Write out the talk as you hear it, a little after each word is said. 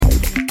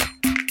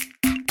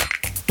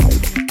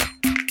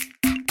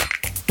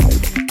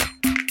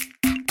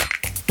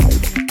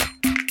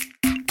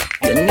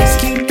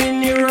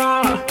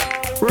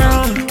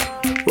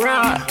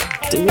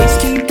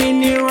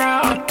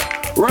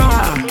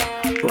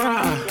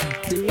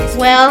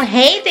Well,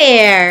 hey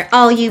there,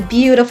 all you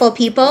beautiful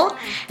people,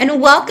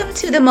 and welcome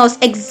to the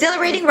most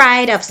exhilarating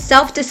ride of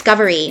self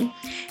discovery.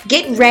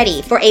 Get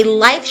ready for a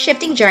life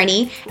shifting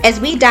journey as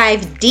we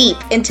dive deep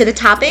into the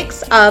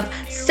topics of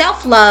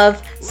self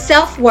love,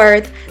 self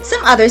worth,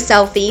 some other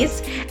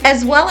selfies,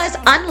 as well as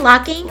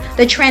unlocking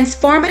the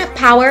transformative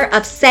power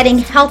of setting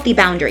healthy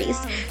boundaries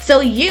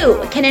so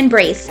you can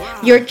embrace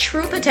your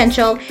true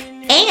potential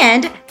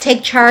and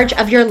take charge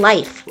of your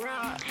life.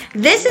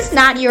 This is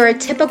not your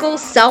typical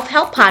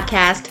self-help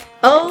podcast.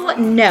 Oh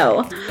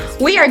no.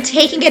 We are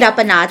taking it up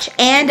a notch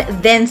and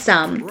then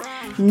some.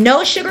 No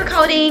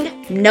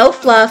sugarcoating, no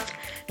fluff,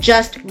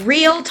 just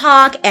real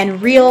talk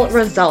and real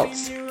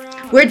results.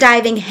 We're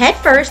diving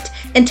headfirst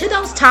into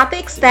those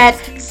topics that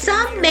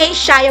some may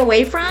shy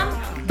away from,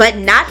 but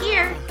not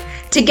here.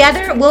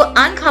 Together, we'll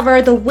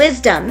uncover the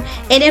wisdom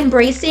in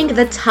embracing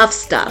the tough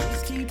stuff.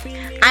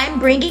 I'm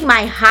bringing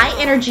my high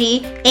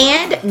energy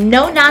and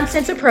no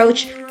nonsense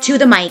approach to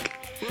the mic,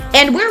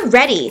 and we're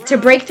ready to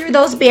break through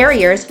those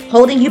barriers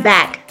holding you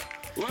back.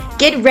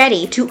 Get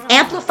ready to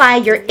amplify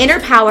your inner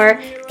power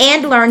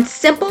and learn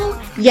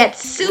simple yet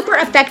super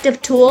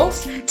effective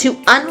tools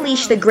to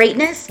unleash the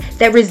greatness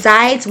that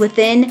resides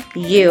within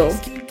you.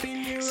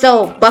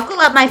 So buckle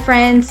up, my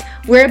friends.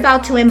 We're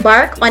about to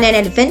embark on an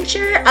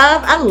adventure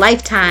of a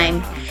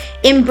lifetime.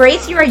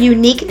 Embrace your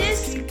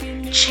uniqueness,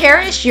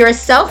 cherish your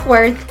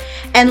self-worth,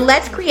 and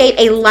let's create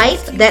a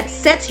life that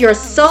sets your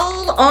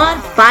soul on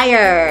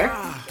fire.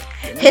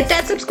 Hit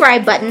that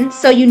subscribe button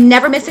so you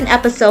never miss an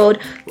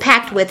episode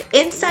packed with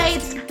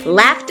insights,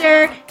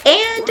 laughter,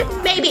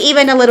 and maybe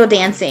even a little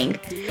dancing.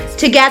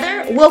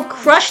 Together, we'll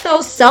crush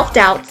those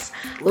self-doubts,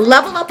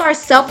 level up our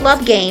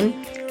self-love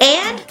game,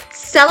 and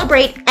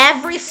celebrate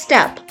every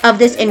step of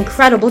this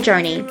incredible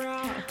journey.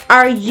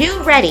 Are you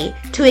ready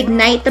to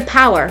ignite the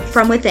power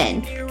from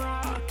within?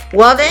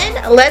 Well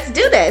then, let's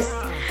do this.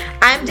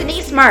 I'm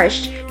Denise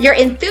Marsh, your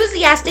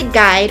enthusiastic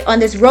guide on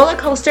this roller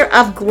coaster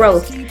of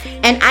growth,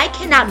 and I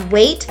cannot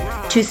wait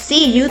to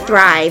see you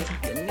thrive.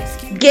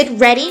 Get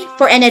ready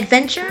for an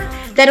adventure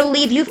that'll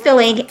leave you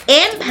feeling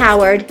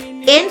empowered,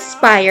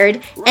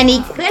 inspired, and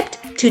equipped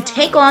to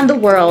take on the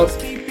world.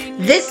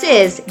 This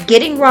is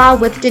Getting Raw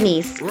with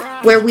Denise,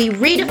 where we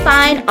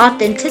redefine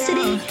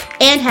authenticity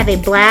and have a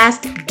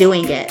blast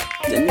doing it.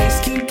 Denise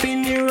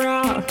keeping it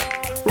raw,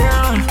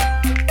 raw,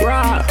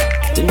 raw.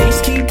 Denise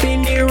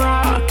keeping it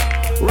raw,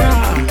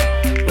 raw,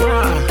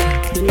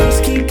 raw.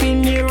 Denise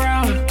keeping it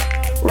raw,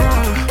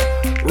 raw,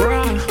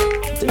 raw.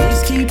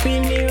 Denise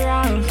keeping it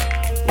raw,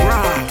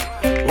 raw,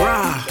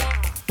 raw.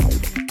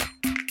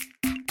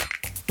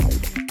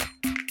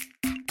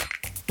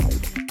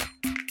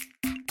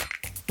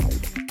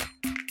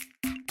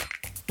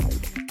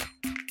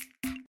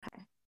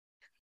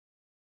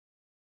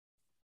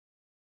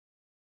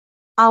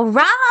 All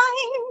right.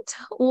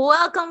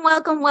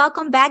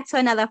 Welcome back to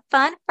another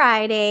fun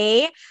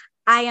Friday.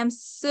 I am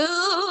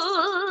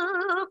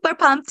super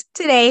pumped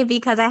today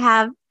because I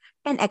have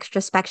an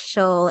extra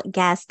special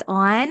guest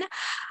on,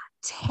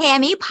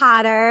 Tammy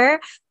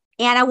Potter.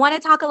 And I want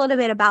to talk a little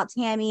bit about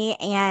Tammy,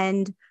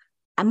 and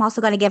I'm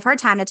also going to give her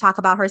time to talk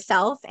about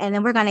herself. And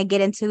then we're going to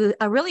get into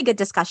a really good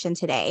discussion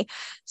today.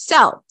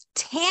 So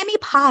Tammy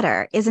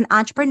Potter is an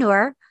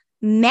entrepreneur,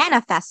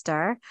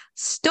 manifester,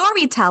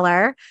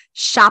 storyteller,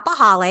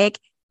 shopaholic,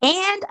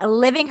 and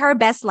living her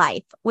best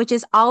life, which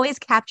is always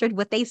captured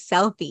with a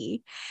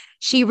selfie.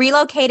 She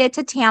relocated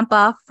to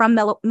Tampa from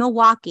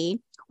Milwaukee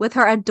with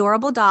her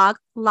adorable dog,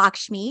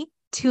 Lakshmi,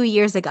 2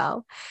 years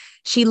ago.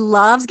 She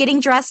loves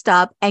getting dressed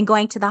up and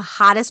going to the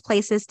hottest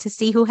places to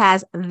see who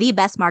has the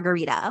best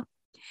margarita.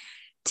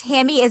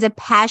 Tammy is a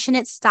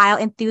passionate style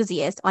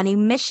enthusiast on a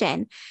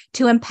mission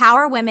to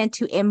empower women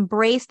to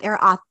embrace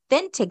their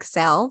authentic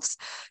selves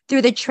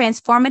through the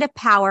transformative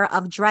power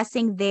of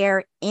dressing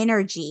their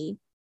energy.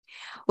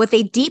 With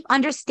a deep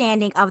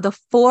understanding of the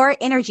 4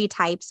 energy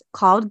types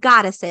called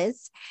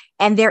goddesses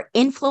and their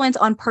influence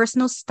on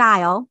personal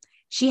style,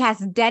 she has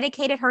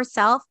dedicated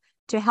herself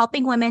to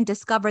helping women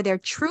discover their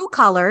true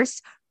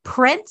colors,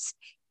 prints,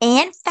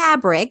 and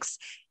fabrics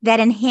that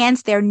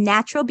enhance their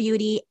natural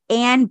beauty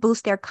and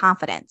boost their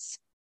confidence.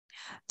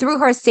 Through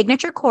her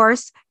signature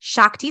course,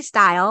 Shakti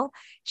Style,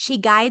 she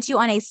guides you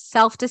on a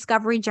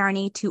self-discovery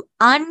journey to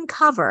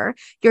uncover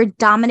your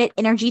dominant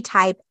energy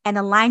type and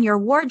align your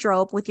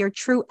wardrobe with your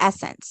true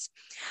essence.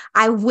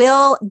 I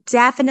will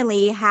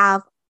definitely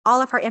have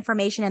all of her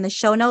information in the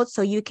show notes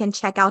so you can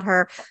check out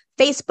her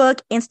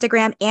Facebook,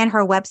 Instagram, and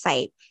her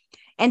website.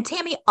 And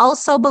Tammy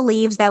also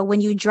believes that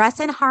when you dress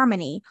in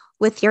harmony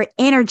with your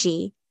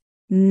energy,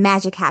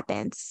 magic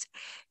happens.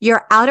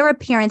 Your outer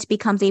appearance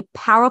becomes a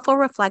powerful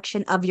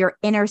reflection of your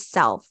inner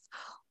self,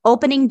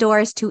 opening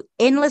doors to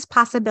endless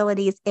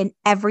possibilities in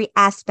every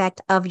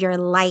aspect of your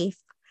life.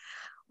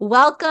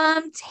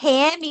 Welcome,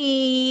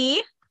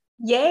 Tammy.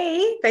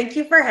 Yay. Thank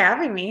you for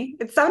having me.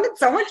 It sounded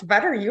so much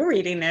better you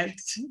reading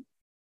it.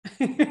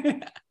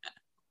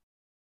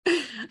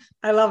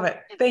 I love it.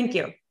 Thank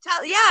you.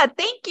 Yeah,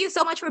 thank you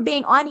so much for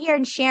being on here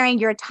and sharing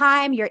your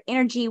time, your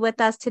energy with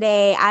us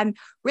today. I'm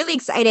really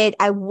excited.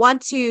 I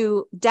want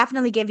to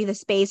definitely give you the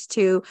space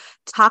to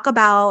talk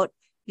about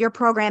your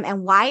program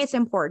and why it's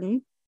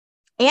important,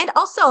 and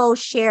also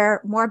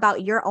share more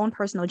about your own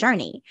personal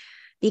journey,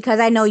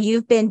 because I know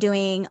you've been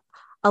doing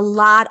a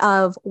lot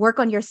of work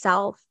on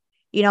yourself,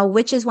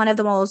 which is one of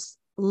the most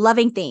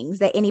loving things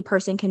that any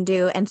person can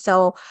do. And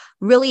so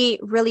really,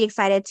 really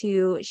excited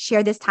to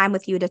share this time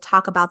with you to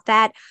talk about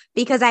that,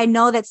 because I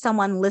know that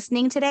someone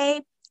listening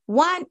today,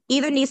 one,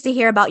 either needs to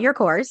hear about your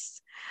course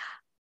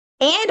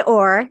and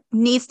or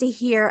needs to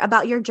hear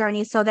about your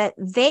journey so that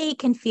they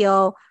can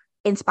feel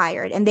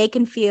inspired and they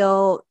can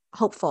feel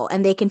hopeful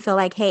and they can feel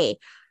like, hey,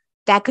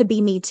 that could be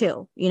me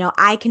too.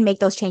 I can make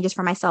those changes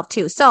for myself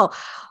too. So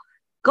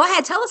go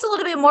ahead, tell us a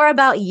little bit more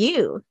about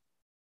you.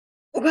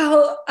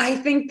 Well, I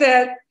think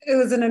that it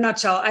was in a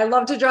nutshell. I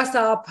love to dress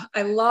up.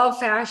 I love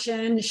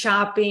fashion,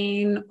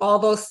 shopping, all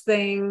those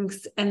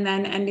things, and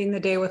then ending the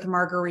day with a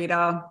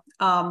margarita.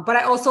 But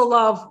I also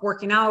love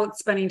working out,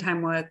 spending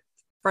time with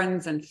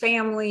friends and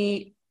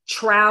family.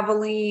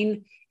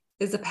 Traveling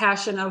is a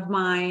passion of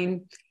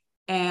mine.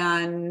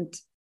 And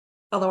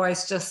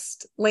otherwise,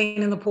 just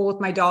laying in the pool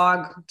with my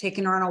dog,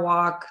 taking her on a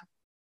walk.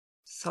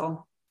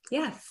 So,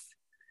 yes.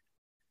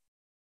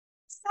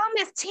 So,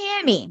 Miss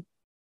Tammy.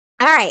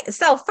 All right.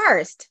 So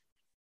first,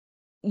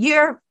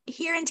 you're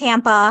here in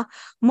Tampa,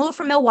 moved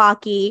from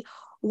Milwaukee.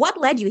 What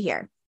led you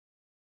here?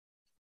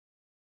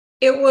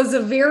 It was a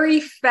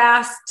very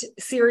fast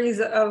series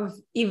of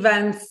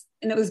events,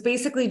 and it was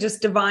basically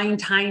just divine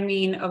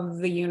timing of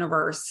the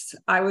universe.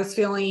 I was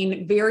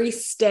feeling very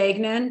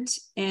stagnant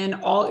in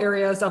all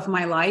areas of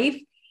my life.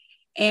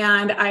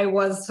 And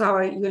so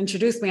you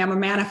introduced me, I'm a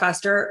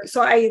manifester.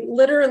 So I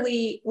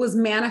literally was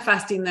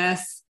manifesting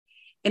this.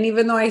 And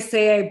even though I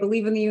say I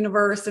believe in the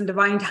universe and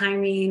divine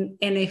timing,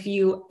 and if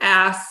you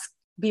ask,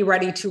 be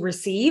ready to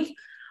receive,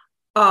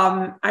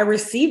 I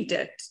received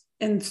it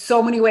in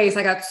so many ways.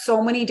 I got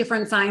so many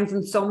different signs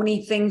and so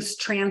many things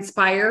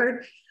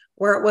transpired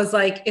where it was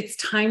like, it's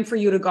time for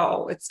you to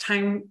go. It's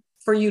time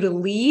for you to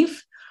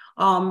leave.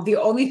 The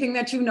only thing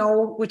that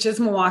which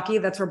is Milwaukee,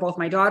 that's where both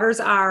my daughters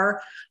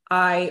are.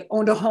 I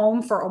owned a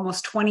home for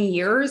almost 20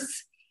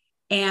 years.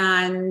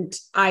 And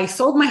I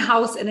sold my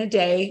house in a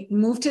day,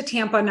 moved to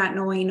Tampa, not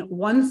knowing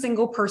one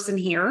single person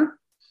here.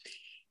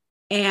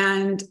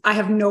 And I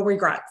have no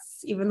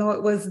regrets, even though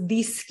it was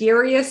the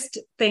scariest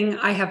thing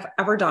I have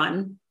ever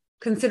done,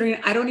 considering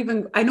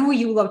I know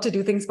you love to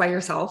do things by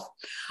yourself.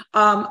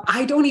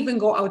 I don't even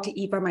go out to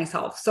eat by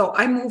myself. So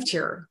I moved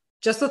here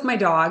just with my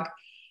dog.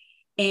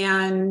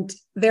 And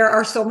there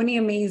are so many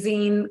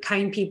amazing,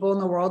 kind people in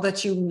the world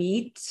that you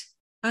meet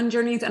on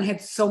journeys. And I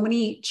had so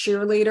many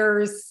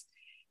cheerleaders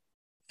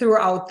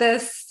throughout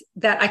this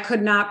that I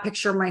could not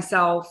picture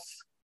myself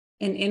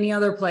in any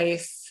other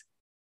place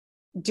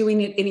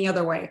doing it any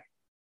other way.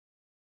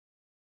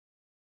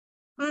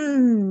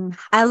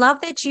 I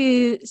love that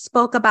you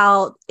spoke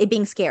about it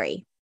being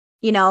scary,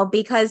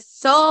 because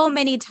so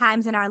many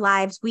times in our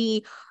lives,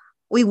 we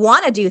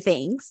want to do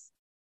things,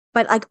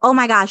 but like, oh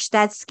my gosh,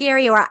 that's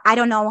scary. Or I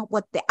don't know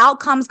what the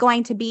outcome's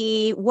going to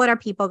be. What are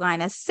people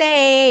going to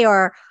say?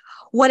 Or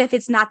what if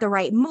it's not the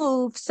right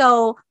move?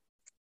 So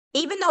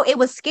even though it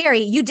was scary,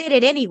 you did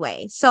it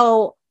anyway.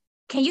 So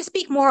can you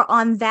speak more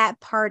on that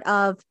part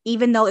of,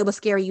 even though it was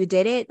scary, you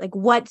did it? Like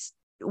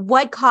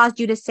what caused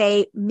you to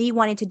say, me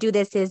wanting to do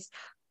this is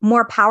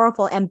more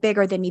powerful and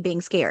bigger than me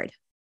being scared?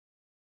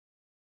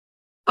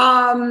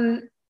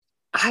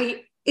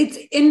 It's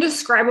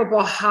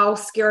indescribable how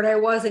scared I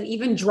was, and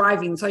even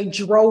driving. So I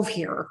drove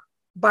here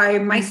by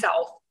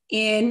myself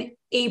in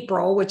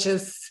April, which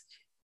is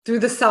through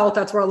the South.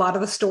 That's where a lot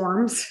of the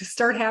storms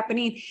start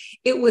happening.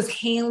 It was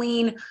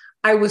hailing.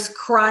 I was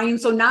crying.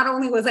 So not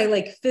only was I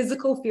like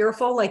physical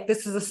fearful, like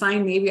this is a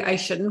sign maybe I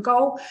shouldn't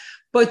go,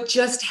 but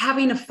just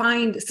having to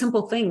find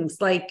simple things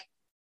like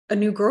a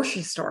new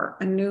grocery store,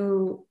 a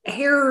new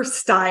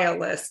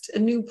hairstylist, a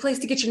new place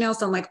to get your nails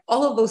done, like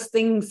all of those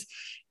things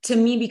to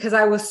me, because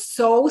I was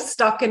so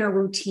stuck in a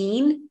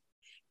routine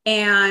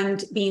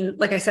and being,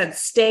 like I said,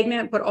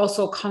 stagnant, but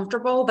also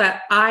comfortable,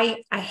 that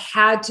I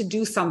had to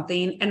do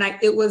something. And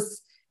it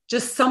was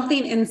just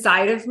something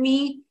inside of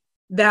me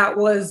that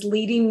was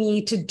leading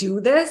me to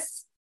do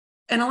this.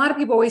 And a lot of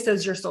people always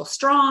says you're so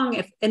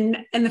strong.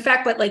 And the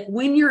fact that like,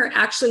 when you're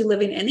actually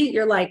living in it,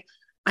 you're like,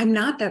 I'm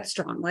not that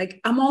strong.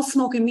 Like I'm all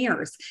smoke and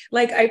mirrors.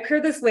 Like I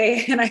appear this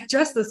way and I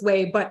dress this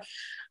way, but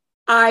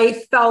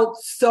I felt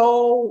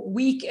so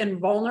weak and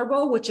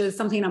vulnerable, which is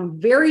something I'm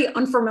very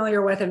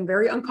unfamiliar with and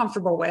very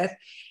uncomfortable with.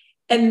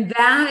 And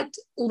that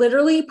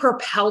literally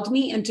propelled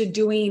me into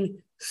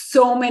doing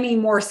so many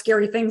more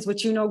scary things,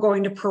 which,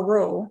 going to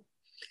Peru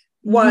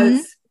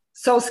was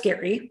so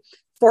scary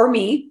for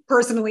me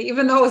personally,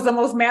 even though it was the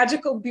most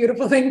magical,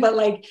 beautiful thing. But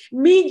like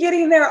me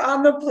getting there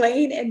on the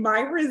plane and my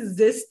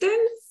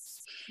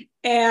resistance,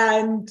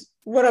 and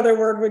what other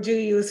word would you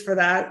use for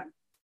that?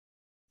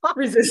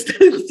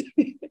 Resistance.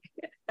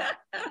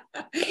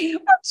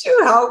 to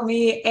help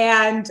me.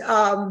 And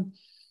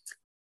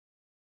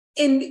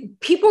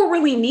people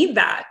really need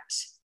that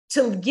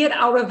to get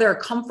out of their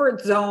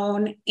comfort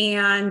zone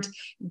and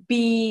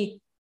be,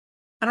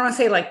 I don't want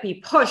to say like be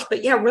pushed,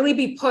 but yeah, really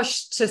be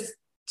pushed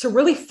to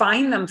really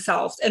find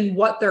themselves and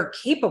what they're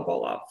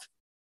capable of.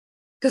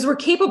 Because we're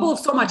capable of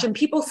so much, and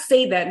people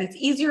say that, and it's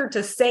easier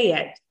to say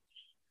it,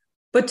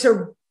 but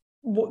to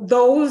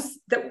those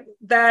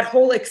that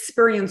whole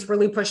experience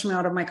really pushed me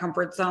out of my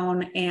comfort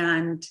zone.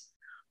 And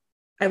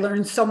I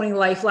learned so many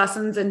life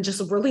lessons and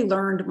just really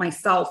learned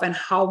myself and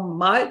how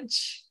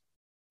much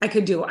I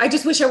could do. I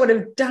just wish I would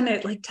have done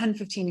it like 10,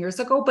 15 years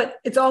ago, but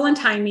it's all in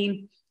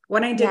timing.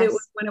 When I did it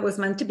was when it was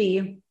meant to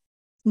be.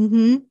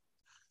 Mm-hmm.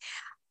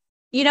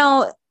 You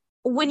know,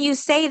 when you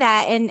say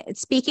that, and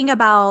speaking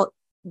about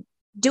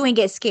doing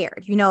it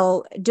scared,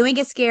 doing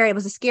it scared, it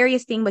was the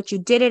scariest thing, but you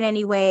did it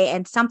anyway,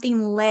 and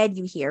something led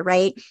you here,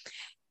 right?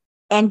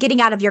 And getting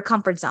out of your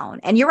comfort zone.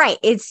 And you're right.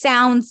 It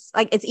sounds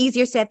like it's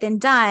easier said than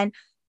done.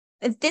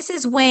 This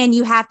is when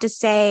you have to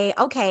say,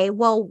 okay,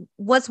 well,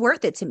 what's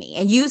worth it to me?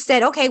 And you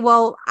said, okay,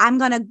 well, I'm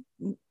going to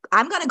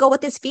go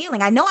with this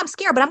feeling. I know I'm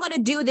scared, but I'm going to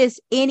do this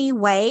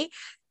anyway.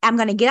 I'm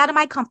going to get out of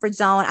my comfort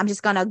zone. I'm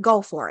just going to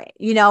go for it,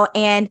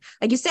 and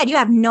like you said, you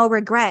have no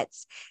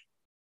regrets.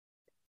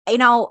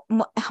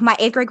 My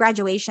 8th grade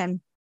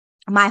graduation,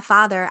 my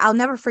father, I'll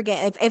never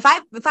forget. If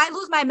I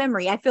lose my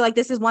memory, I feel like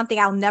this is one thing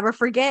I'll never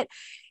forget,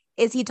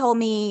 is he told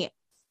me,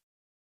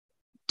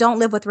 don't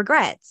live with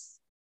regrets.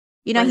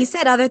 Right. He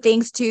said other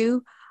things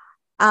too.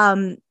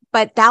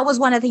 But that was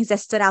one of the things that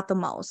stood out the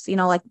most,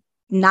 like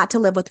not to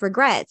live with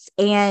regrets.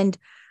 And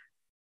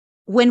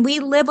when we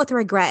live with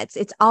regrets,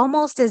 it's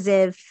almost as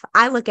if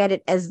I look at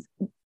it as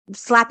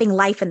slapping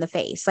life in the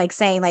face, like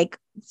saying like,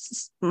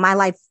 my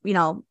life,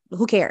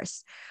 who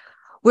cares?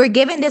 We're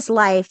given this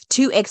life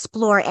to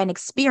explore and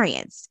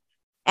experience.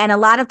 And a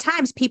lot of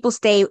times people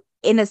stay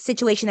in a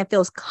situation that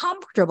feels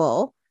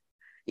comfortable,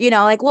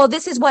 like, well,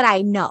 this is what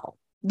I know.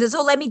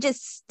 So let me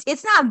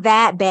it's not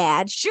that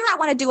bad. Sure, I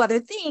want to do other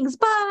things,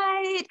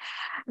 but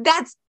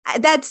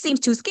that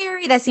seems too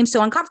scary. That seems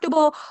so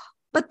uncomfortable.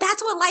 But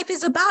that's what life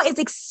is about, is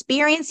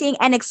experiencing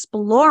and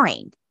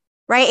exploring,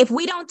 right? If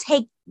we don't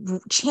take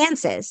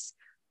chances,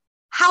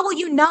 how will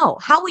you know?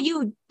 How will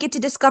you get to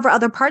discover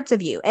other parts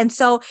of you? And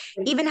so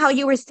even how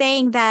you were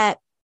saying that,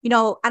 I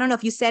don't know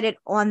if you said it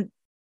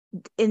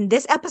in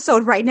this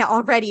episode right now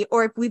already,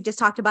 or if we've just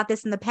talked about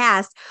this in the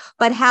past,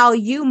 but how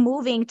you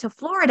moving to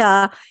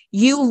Florida,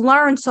 you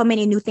learned so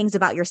many new things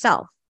about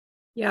yourself.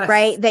 Yes.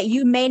 Right. That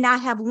you may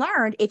not have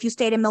learned if you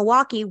stayed in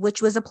Milwaukee,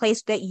 which was a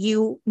place that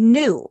you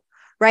knew.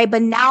 Right.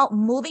 But now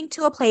moving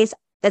to a place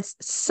that's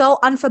so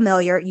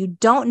unfamiliar, you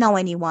don't know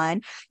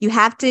anyone, you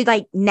have to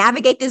like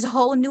navigate this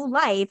whole new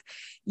life.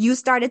 You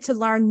started to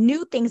learn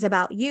new things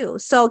about you.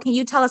 So can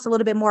you tell us a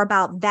little bit more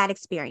about that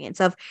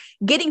experience of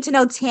getting to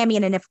know Tammy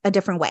in a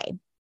different way?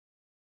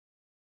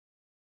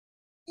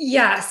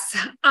 Yes,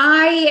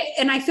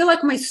 I feel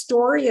like my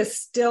story is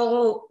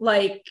still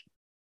like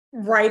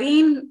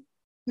writing,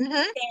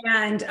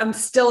 and I'm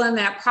still in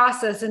that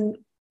process. And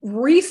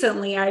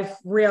recently I've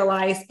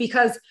realized,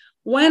 because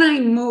when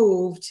I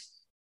moved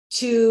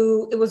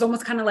it was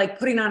almost kind of like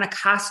putting on a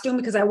costume,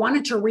 because I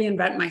wanted to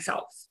reinvent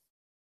myself.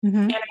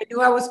 And I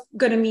knew I was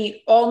going to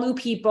meet all new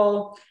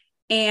people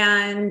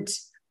and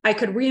I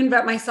could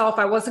reinvent myself.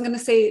 I wasn't going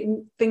to say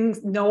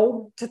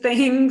no to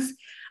things.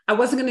 I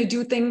wasn't going to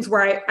do things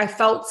where I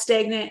felt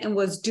stagnant and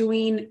was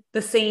doing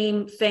the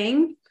same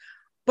thing.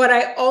 But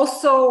I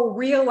also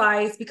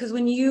realized, because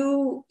when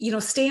you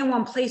stay in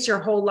one place your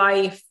whole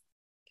life,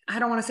 I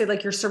don't want to say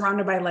like you're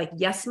surrounded by like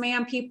yes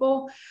ma'am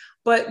people,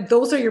 but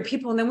those are your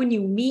people. And then when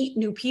you meet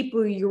new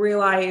people, you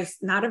realize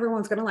not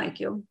everyone's going to like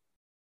you.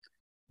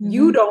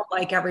 You don't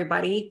like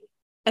everybody,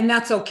 and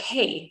that's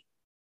okay.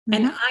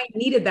 And I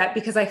needed that,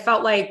 because I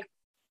felt like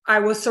I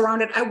was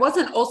surrounded. I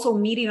wasn't also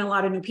meeting a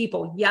lot of new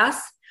people.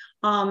 Yes.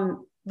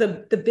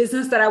 The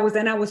business that I was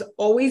in, I was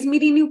always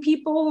meeting new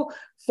people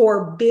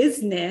for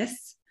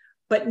business,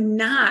 but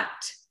not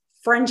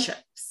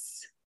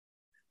friendships.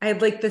 I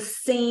had like the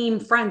same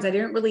friends. I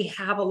didn't really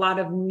have a lot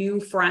of new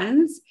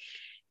friends,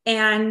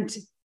 and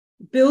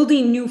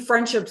building new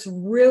friendships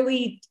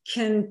really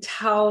can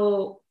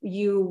tell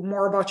you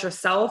more about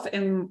yourself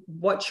and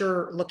what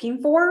you're looking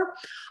for.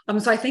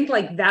 So I think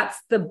like that's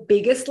the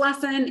biggest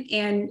lesson.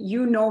 And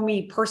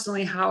me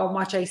personally, how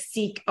much I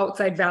seek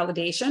outside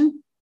validation.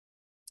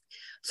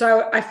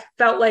 So I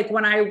felt like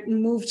when I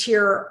moved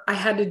here, I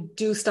had to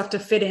do stuff to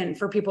fit in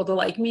for people to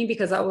like me,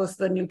 because I was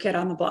the new kid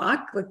on the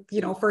block,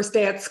 like, first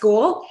day at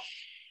school.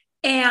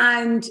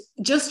 And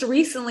just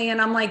recently,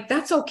 and I'm like,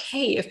 that's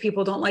okay if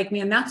people don't like me,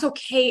 and that's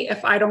okay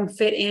if I don't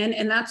fit in,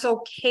 and that's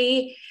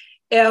okay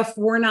if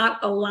we're not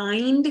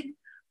aligned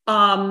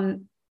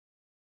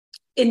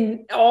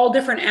in all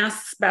different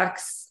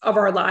aspects of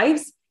our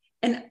lives.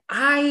 And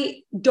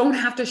I don't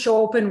have to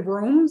show up in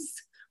rooms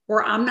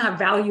where I'm not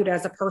valued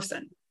as a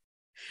person.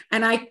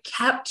 And I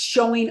kept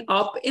showing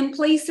up in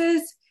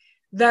places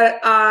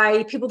that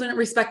people didn't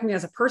respect me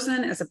as a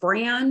person, as a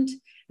brand,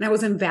 and I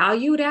wasn't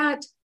valued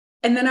at.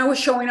 And then I was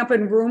showing up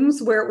in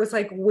rooms where it was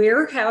like,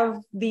 where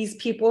have these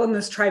people in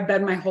this tribe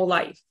been my whole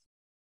life?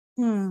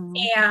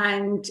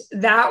 And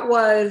that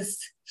was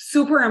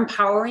super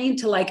empowering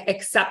to like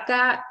accept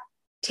that,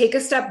 take a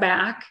step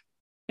back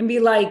and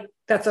be like,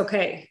 that's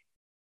okay.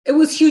 It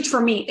was huge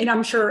for me. And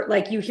I'm sure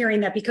like you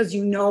hearing that because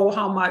you know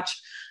how much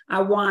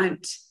I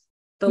want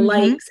the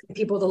likes and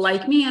people to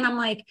like me. And I'm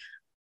like,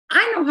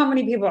 I know how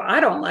many people I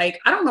don't like.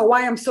 I don't know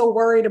why I'm so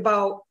worried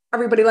about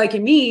everybody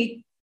liking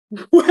me.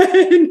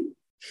 When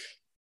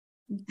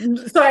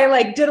so I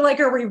like did like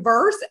a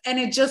reverse and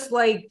it just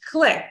like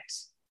clicked.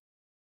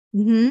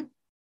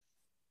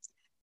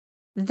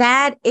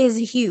 That is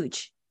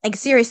huge. Like,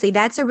 seriously,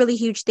 that's a really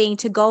huge thing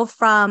to go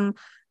from,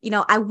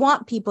 I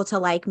want people to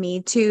like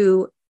me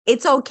to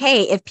it's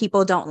okay if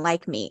people don't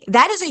like me.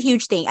 That is a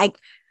huge thing. Like,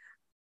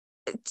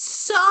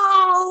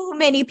 so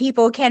many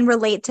people can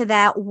relate to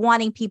that,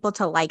 wanting people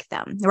to like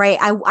them, right?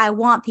 I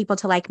want people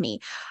to like me.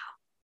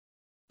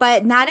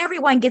 But not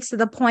everyone gets to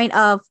the point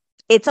of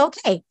it's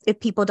okay if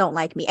people don't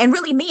like me and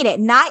really mean it,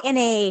 not in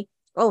a,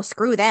 oh,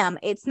 screw them.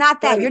 It's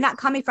not that. You're not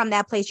coming from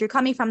that place. You're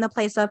coming from the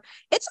place of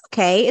it's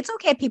okay. It's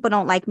okay if people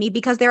don't like me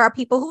because there are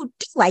people who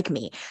do like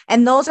me.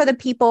 And those are the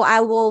people I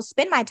will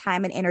spend my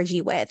time and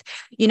energy with,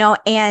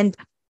 and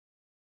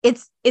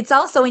it's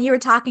also when you were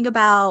talking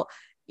about,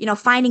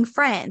 finding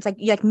friends,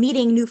 like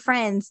meeting new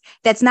friends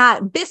that's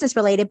not business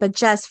related, but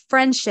just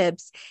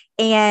friendships.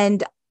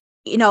 And,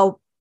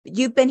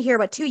 you've been here,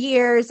 2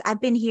 years?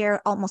 I've been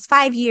here almost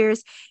 5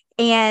 years.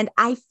 And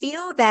I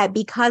feel that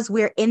because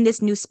we're in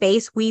this new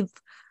space, we've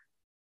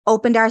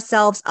opened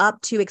ourselves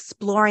up to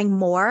exploring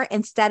more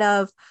instead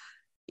of,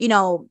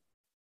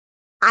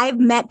 I've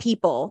met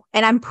people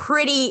and I'm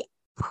pretty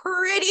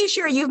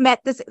sure you've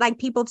met this, like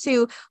people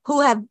too,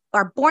 who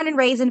are born and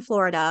raised in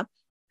Florida,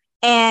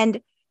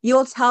 and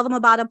you'll tell them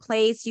about a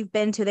place you've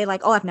been to. They're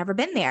like, oh, I've never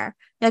been there.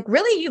 You're like,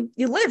 really?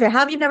 You live here? How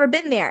have you never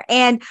been there?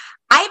 And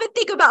I even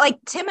think about like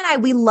Tim and I,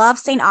 we love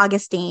St.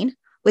 Augustine,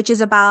 which is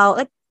about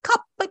like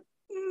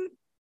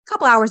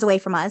couple hours away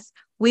from us.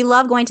 We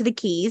love going to the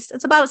Keys.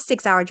 It's about a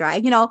 6-hour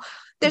drive.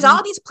 There's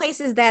all these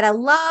places that I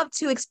love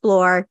to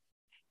explore.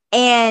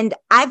 And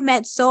I've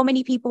met so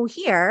many people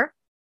here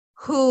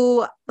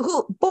who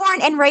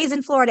born and raised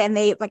in Florida, and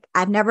they like,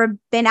 I've never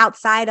been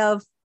outside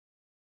of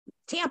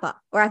Tampa,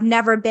 or I've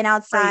never been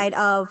outside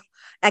of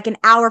like an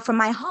hour from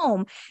my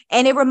home.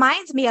 And it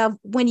reminds me of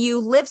when you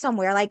live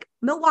somewhere like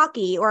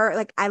Milwaukee, or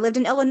like I lived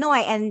in Illinois,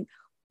 and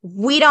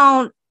we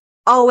don't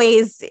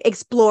always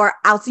explore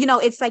out.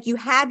 It's like you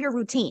have your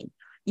routine.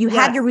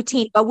 Have your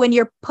routine. But when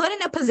you're put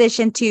in a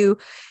position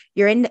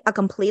you're in a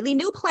completely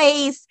new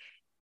place,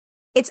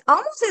 it's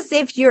almost as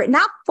if you're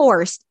not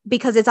forced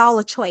because it's all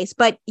a choice,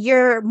 but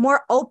you're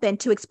more open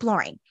to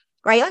exploring,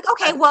 right? Like,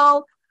 okay,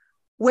 well,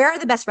 where are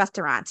the best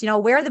restaurants?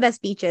 Where are the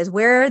best beaches?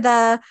 Where are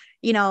the,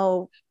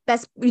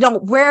 best,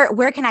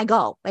 where can I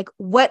go? Like,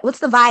 what's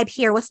the vibe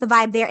here? What's the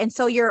vibe there? And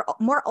so you're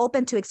more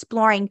open to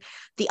exploring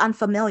the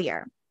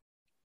unfamiliar.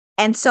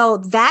 And so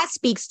that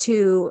speaks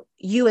to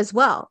you as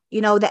well,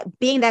 that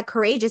being that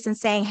courageous and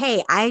saying,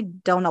 hey, I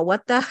don't know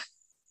what the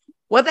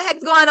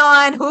heck's going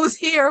on, who's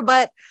here,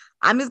 but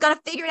I'm just going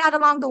to figure it out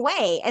along the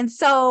way. And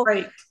so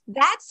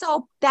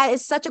that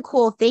is such a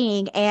cool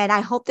thing. And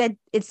I hope that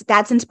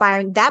that's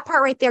inspiring. That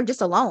part right there,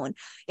 just alone,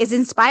 is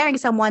inspiring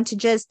someone to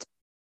just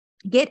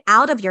get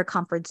out of your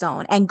comfort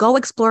zone and go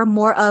explore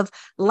more of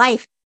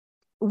life,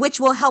 which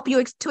will help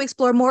you to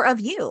explore more of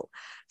you,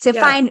 to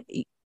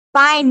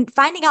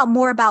finding out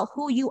more about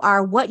who you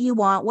are, what you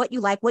want, what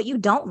you like, what you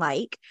don't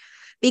like.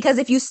 Because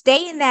if you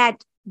stay in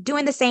that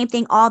doing the same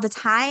thing all the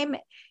time,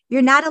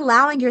 you're not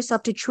allowing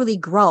yourself to truly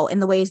grow in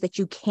the ways that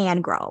you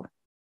can grow.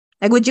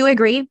 Like, would you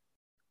agree?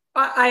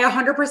 I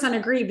 100%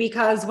 agree,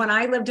 because when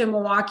I lived in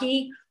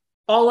Milwaukee,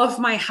 all of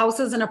my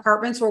houses and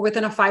apartments were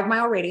within a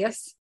 5-mile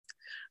radius.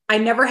 I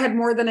never had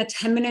more than a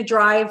 10-minute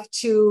drive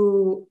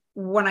to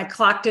when I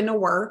clocked into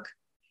work.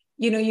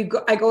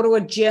 I go to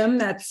a gym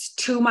that's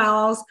 2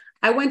 miles.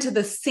 I went to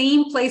the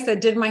same place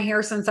that did my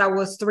hair since I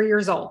was 3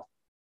 years old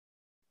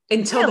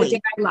until the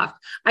day I left.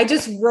 I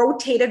just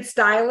rotated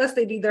stylists.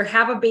 They'd either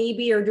have a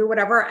baby or do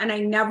whatever. And I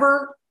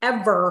never,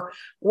 ever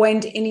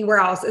went anywhere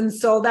else. And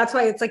so that's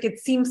why it's like, it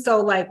seems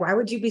so like, why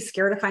would you be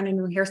scared to find a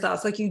new hairstyle?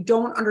 It's like, you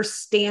don't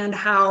understand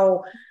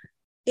how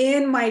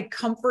in my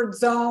comfort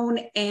zone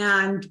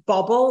and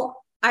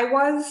bubble I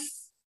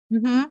was.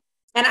 And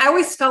I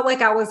always felt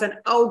like I was an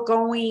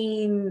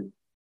outgoing,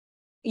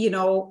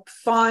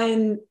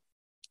 fun,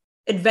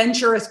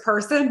 adventurous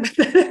person.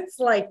 It's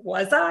like,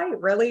 was I?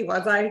 Really?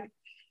 Was I?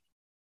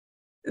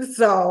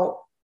 So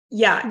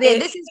yeah.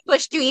 This has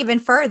pushed you even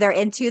further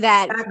into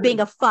that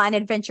being a fun,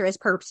 adventurous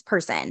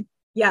person.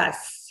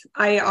 Yes,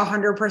 I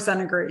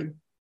 100% agree.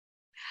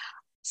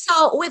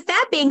 So with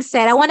that being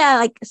said, I want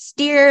to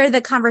steer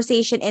the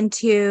conversation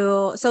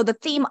into, so the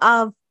theme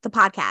of the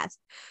podcast,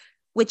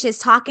 which is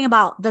talking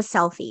about the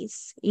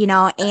selfies,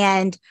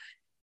 and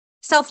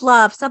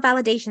self-love,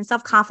 self-validation,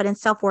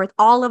 self-confidence, self-worth,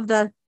 all of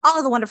the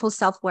wonderful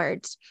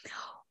self-words.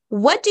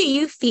 What do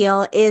you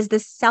feel is the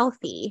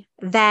selfie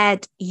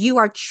that you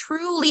are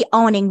truly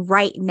owning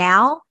right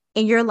now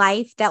in your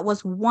life that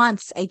was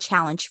once a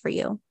challenge for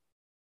you?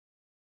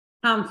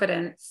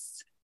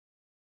 Confidence.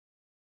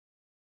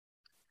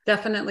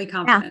 Definitely Yeah.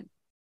 confidence.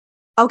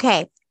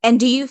 Okay. And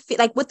do you feel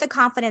like with the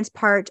confidence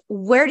part,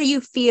 where do you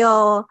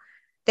feel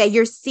that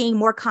you're seeing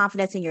more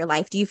confidence in your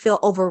life? Do you feel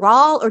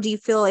overall, or do you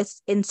feel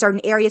it's in certain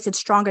areas it's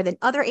stronger than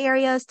other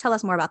areas? Tell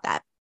us more about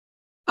that.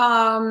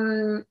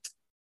 Um,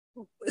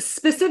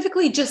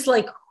 Specifically just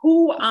like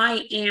who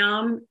I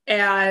am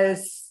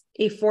as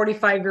a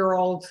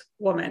 45-year-old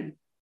woman.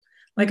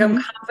 Like I'm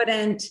Mm-hmm.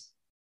 confident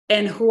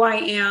in who I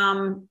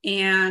am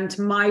and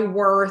my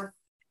worth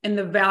and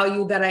the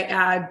value that I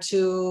add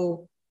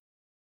to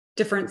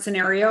different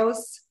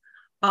scenarios.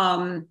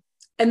 And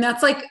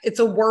that's like, it's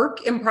a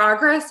work in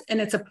progress and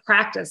it's a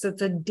practice.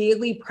 It's a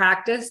daily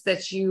practice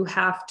that you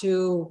have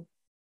to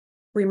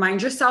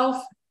remind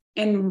yourself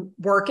and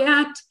work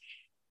at.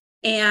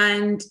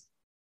 And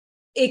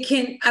it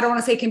can, I don't want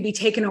to say it can be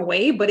taken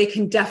away, but it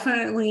can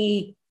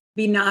definitely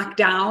be knocked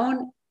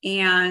down.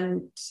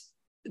 And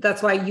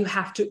that's why you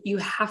have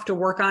to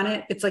work on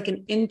it. It's like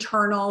an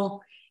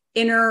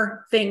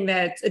inner thing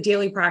that's a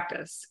daily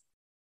practice.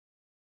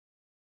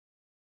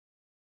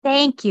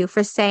 Thank you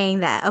for saying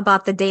that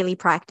about the daily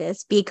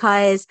practice,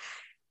 because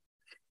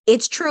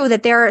it's true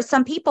that there are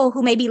some people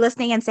who may be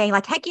listening and saying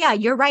like, heck yeah,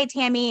 you're right,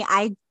 Tammy.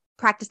 I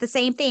practice the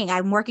same thing.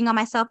 I'm working on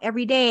myself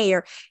every day,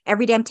 or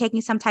every day I'm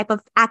taking some type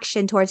of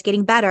action towards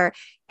getting better.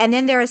 And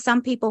then there are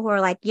some people who are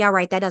like, yeah,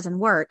 right, that doesn't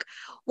work.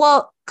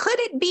 Well, could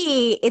it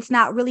be it's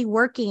not really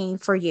working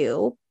for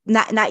you?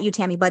 Not you,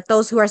 Tammy, but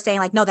those who are saying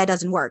like, no, that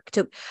doesn't work.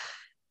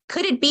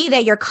 Could it be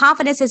that your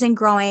confidence isn't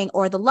growing,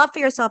 or the love for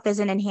yourself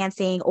isn't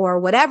enhancing, or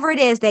whatever it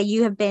is that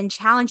you have been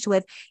challenged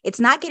with? It's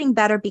not getting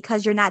better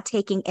because you're not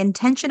taking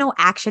intentional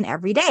action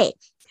every day.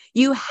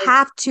 You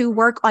have to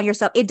work on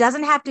yourself. It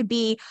doesn't have to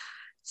be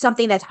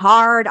something that's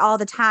hard all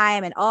the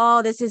time and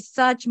this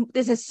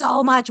is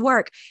so much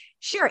work.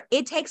 Sure,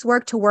 it takes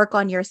work to work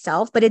on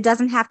yourself, but it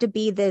doesn't have to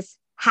be this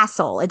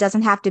hassle. It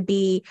doesn't have to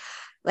be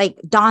like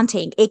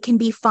daunting. It can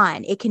be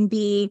fun. It can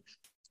be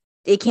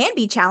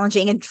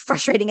challenging and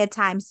frustrating at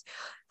times.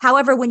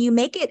 However, when you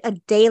make it a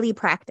daily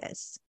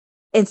practice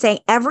and saying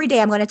every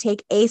day I'm going to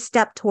take a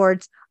step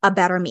towards a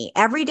better me,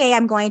 every day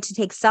I'm going to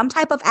take some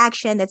type of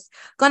action that's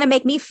going to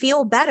make me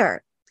feel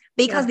better,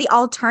 because the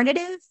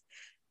alternative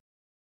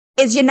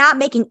is you're not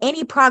making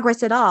any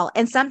progress at all.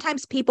 And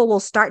sometimes people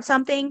will start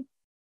something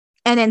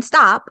and then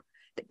stop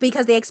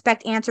because they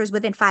expect answers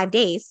within 5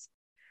 days.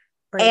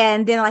 Right.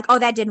 And then like, oh,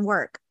 that didn't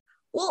work.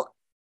 Well,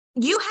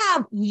 you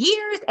have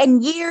years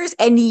and years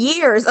and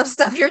years of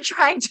stuff you're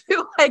trying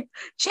to like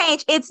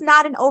change. It's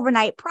not an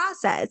overnight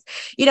process.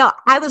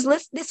 I was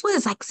this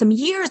was like some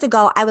years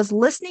ago. I was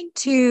listening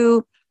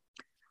to,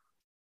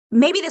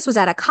 maybe this was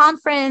at a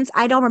conference.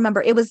 I don't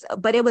remember. It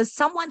was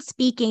someone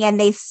speaking, and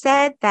they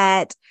said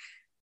that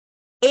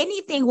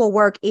anything will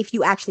work if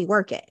you actually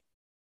work it.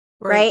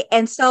 Right.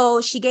 And so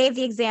she gave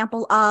the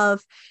example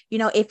of,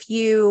 if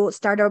you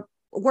start a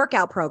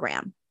workout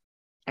program,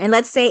 and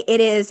let's say it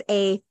is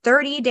a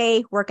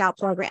 30-day workout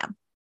program.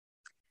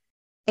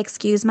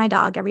 Excuse my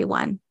dog,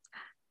 everyone.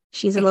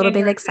 She's a little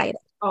bit excited.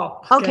 Oh,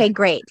 okay,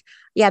 great.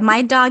 Yeah,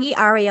 my doggy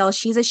Ariel,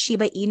 she's a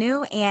Shiba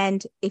Inu.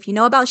 And if you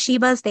know about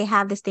Shibas, they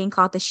have this thing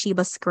called the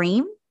Shiba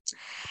Scream.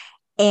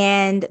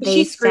 And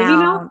they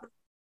sound,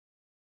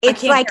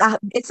 it's like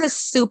it's a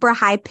super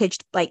high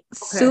pitched,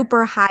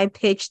 super high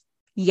pitched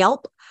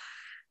yelp.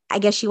 I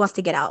guess she wants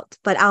to get out,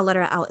 but I'll let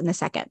her out in a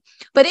second.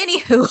 But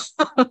anywho,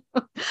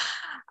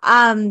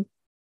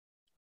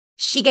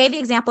 she gave the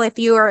example, if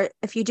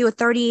you do a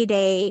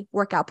 30-day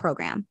workout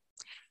program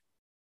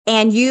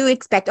and you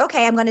expect,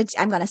 okay, I'm going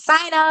to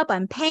sign up,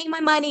 I'm paying my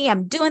money,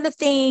 I'm doing the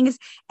things.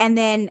 And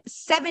then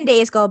 7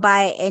 days go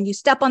by and you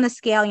step on the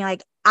scale and you're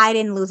like, I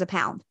didn't lose a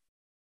pound.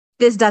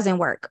 This doesn't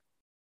work.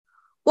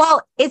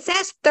 Well, it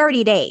says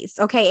 30 days.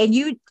 Okay. And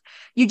you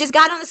just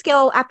got on the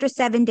scale after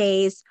 7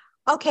 days.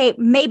 Okay.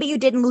 Maybe you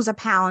didn't lose a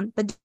pound,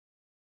 but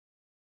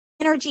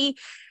energy,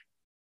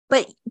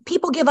 but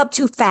people give up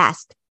too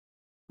fast.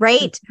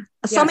 Right?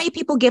 Yes. So many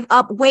people give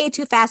up way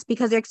too fast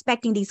because they're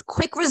expecting these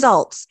quick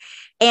results.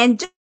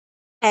 And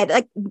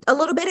like a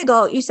little bit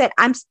ago, you said,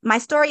 my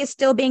story is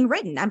still being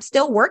written. I'm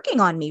still working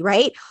on me,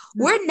 right?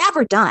 Mm-hmm. We're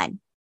never done,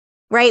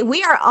 right?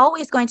 We are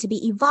always going to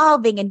be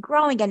evolving and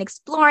growing and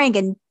exploring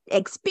and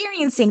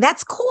experiencing.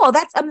 That's cool.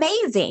 That's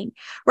amazing,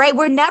 right?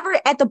 We're never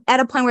at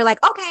a point where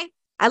like, okay,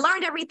 I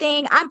learned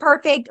everything. I'm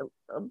perfect.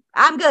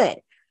 I'm good.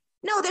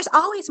 No, there's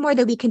always more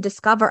that we can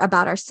discover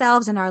about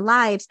ourselves and our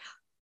lives.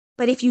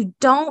 But if you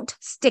don't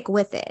stick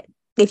with it,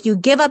 if you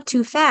give up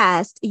too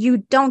fast, you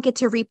don't get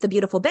to reap the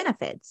beautiful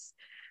benefits,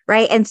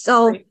 right? And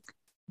so,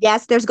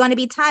 yes, there's going to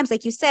be times,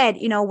 like you said,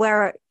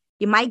 where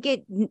you might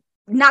get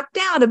knocked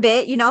down a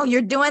bit,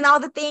 you're doing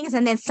all the things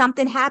and then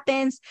something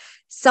happens,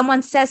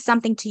 someone says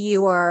something to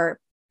you, or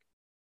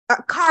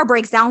a car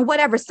breaks down,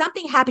 whatever,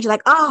 something happens, you're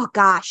like, oh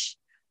gosh,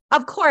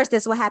 of course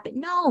this will happen.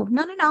 No.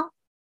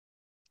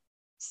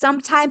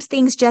 Sometimes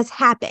things just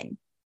happen.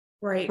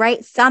 Right.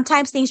 right?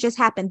 Sometimes things just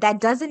happen.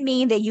 That doesn't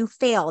mean that you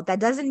failed. That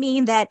doesn't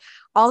mean that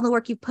all the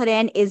work you put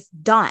in is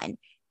done.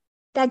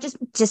 That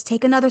just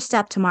take another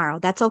step tomorrow.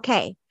 That's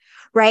okay.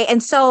 Right.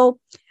 And so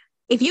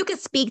if you could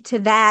speak to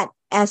that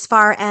as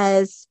far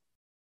as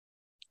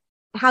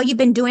how you've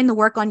been doing the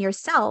work on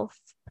yourself,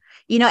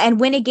 and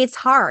when it gets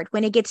hard,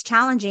 when it gets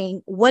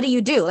challenging, what do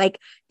you do? Like,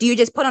 do you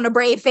just put on a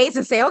brave face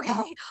and say,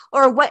 okay,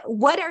 or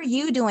what are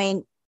you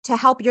doing to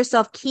help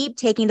yourself keep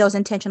taking those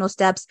intentional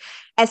steps,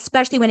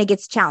 especially when it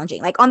gets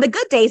challenging? Like on the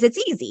good days,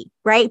 it's easy,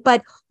 right?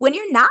 But when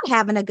you're not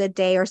having a good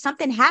day or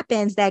something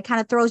happens that kind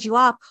of throws you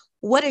off,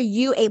 what are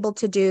you able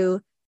to do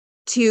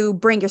to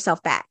bring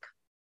yourself back?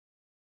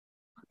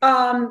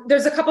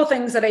 There's a couple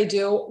things that I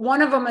do.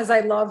 One of them is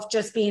I love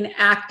just being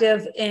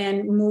active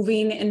in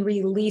moving and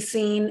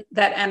releasing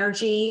that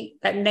energy,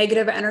 that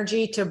negative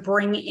energy, to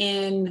bring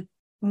in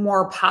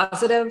more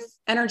positive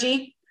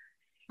energy.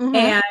 Mm-hmm.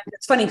 And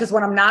it's funny because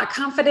what I'm not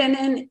confident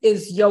in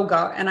is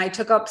yoga. And I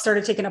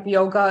started taking up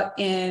yoga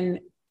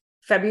in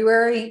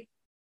February,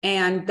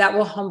 and that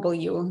will humble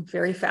you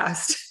very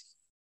fast.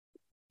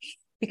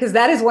 Because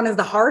that is one of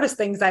the hardest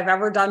things I've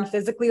ever done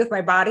physically with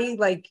my body.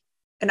 Like,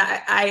 and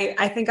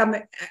I think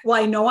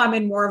I know I'm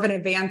in more of an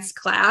advanced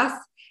class.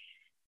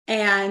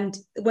 And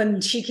when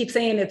she keeps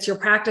saying it's your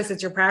practice,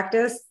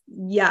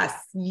 yes,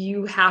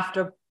 you have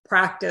to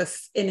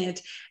practice in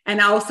it. And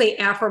I'll say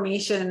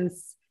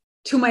affirmations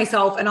to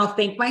myself, and I'll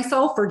thank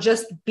myself for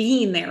just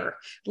being there.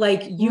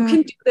 Like, you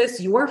can do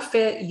this. You are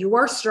fit. You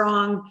are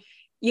strong.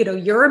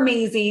 You're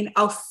amazing.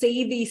 I'll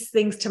say these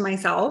things to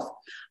myself.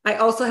 I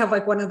also have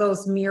like one of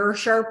those mirror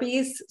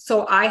Sharpies.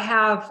 So I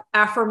have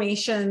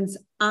affirmations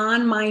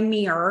on my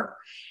mirror.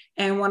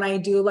 And when I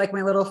do like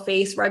my little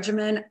face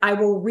regimen, I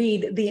will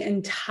read the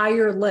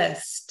entire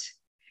list.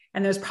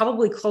 And there's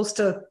probably close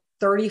to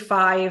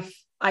 35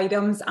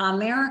 items on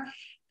there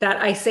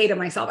that I say to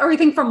myself.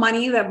 Everything from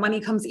money, that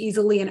money comes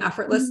easily and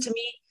effortless to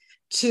me,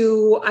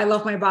 to I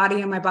love my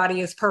body and my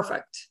body is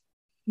perfect.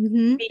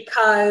 Mm-hmm.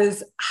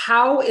 Because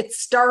how it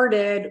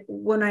started,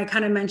 when I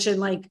kind of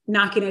mentioned like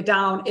knocking it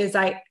down, is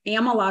I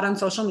am a lot on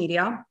social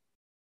media.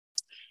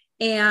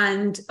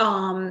 And,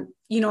 on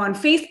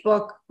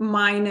Facebook,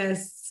 mine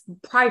is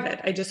private.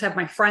 I just have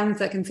my friends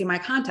that can see my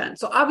content.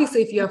 So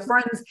obviously, if you have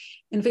friends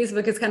in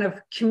Facebook, it's kind of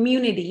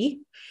community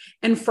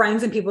and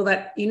friends and people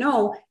that,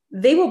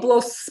 they will blow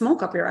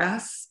smoke up your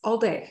ass all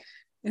day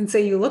and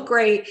say, you look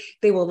great.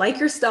 They will like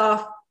your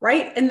stuff.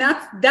 Right. And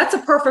that's a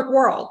perfect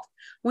world.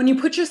 When you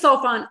put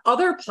yourself on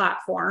other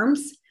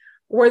platforms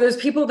where there's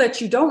people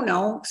that you don't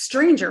know,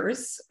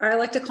 strangers, or I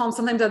like to call them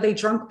sometimes, are they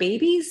drunk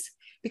babies?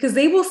 Because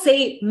they will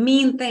say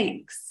mean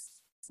things.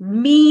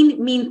 And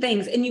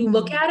you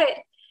look at it,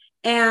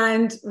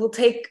 and we'll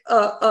take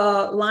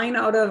a line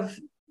out of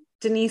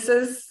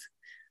Denise's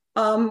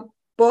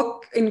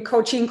book in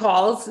Coaching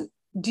Calls.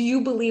 Do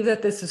you believe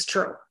that this is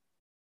true?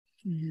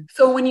 Mm-hmm.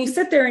 So when you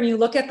sit there and you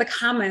look at the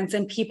comments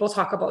and people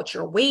talk about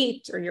your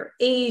weight or your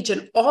age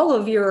and all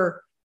of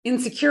your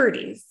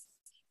insecurities,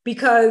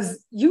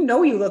 because you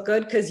look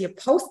good because you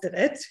posted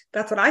it.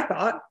 That's what I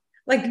thought.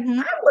 Like,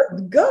 I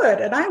look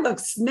good and I look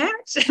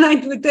snatched and I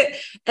do it.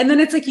 And then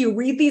it's like, you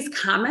read these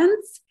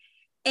comments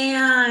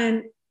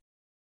and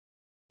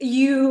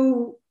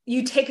you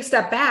take a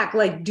step back.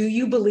 Like, do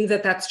you believe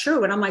that that's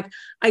true? And I'm like,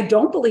 I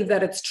don't believe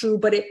that it's true,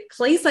 but it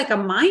plays like a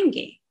mind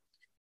game.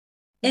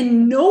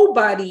 And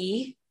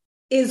nobody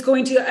is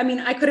going to,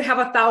 I could have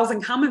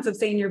 1,000 comments of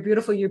saying, you're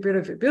beautiful, you're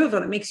beautiful, you're beautiful.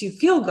 And it makes you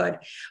feel good.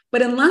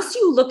 But unless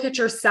you look at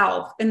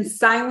yourself and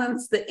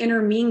silence the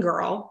inner mean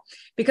girl,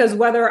 because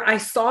whether I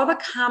saw the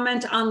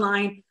comment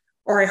online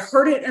or I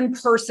heard it in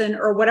person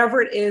or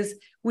whatever it is,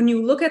 when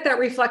you look at that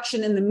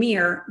reflection in the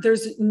mirror,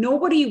 there's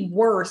nobody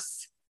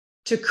worse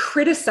to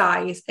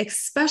criticize,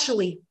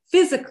 especially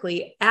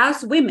physically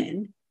as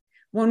women,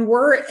 when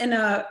we're in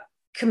a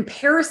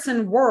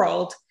comparison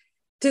world,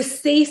 to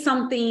say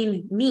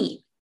something mean.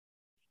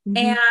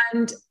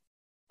 And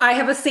I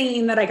have a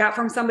saying that I got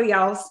from somebody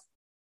else,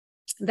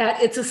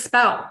 that it's a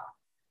spell.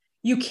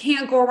 You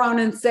can't go around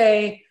and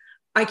say,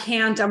 I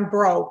can't, I'm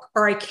broke,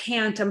 or I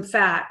can't, I'm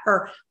fat,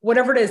 or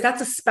whatever it is.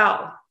 That's a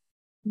spell.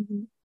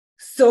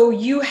 So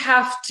you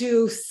have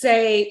to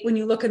say, when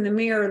you look in the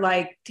mirror,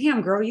 like,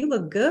 damn girl, you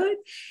look good.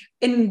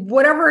 And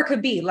whatever it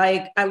could be,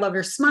 like, I love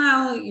your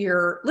smile,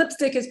 your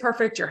lipstick is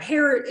perfect, your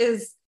hair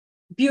is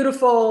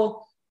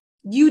beautiful,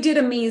 you did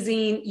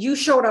amazing, you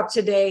showed up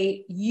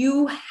today.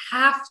 You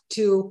have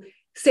to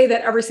say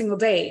that every single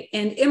day.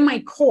 And in my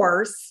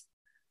course,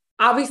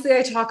 obviously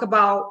I talk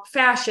about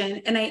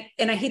fashion, and I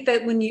hate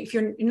that if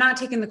you're not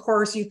taking the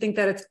course, you think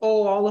that it's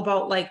all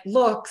about like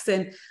looks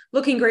and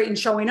looking great and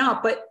showing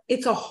up, but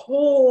it's a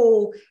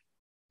whole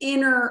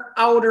inner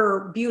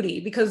outer beauty,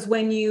 because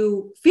when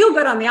you feel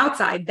good on the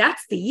outside,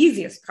 that's the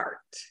easiest part,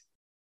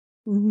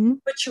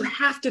 but you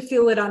have to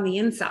feel it on the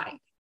inside.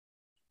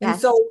 Yes.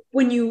 And so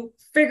when you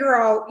figure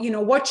out,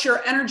 what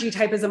your energy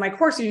type is in my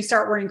course, and you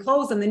start wearing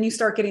clothes and then you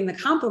start getting the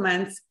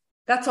compliments,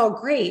 that's all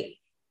great.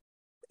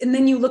 And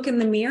then you look in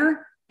the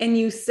mirror and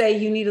you say,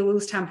 you need to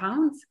lose 10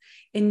 pounds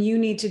and you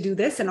need to do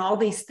this and all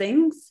these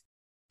things.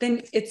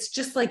 then it's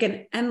just like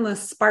an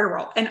endless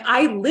spiral. And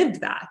I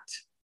lived that.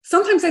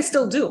 Sometimes I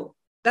still do.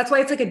 That's why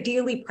it's like a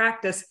daily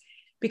practice,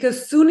 because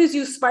as soon as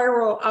you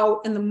spiral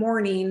out in the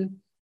morning,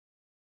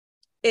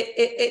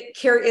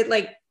 it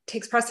like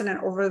takes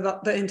precedent over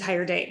the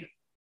entire day.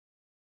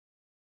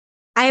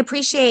 I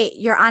appreciate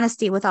your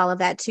honesty with all of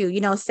that too,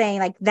 you know, saying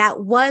like that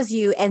was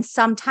you, and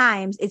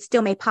sometimes it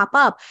still may pop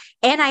up.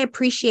 And I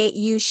appreciate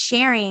you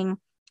sharing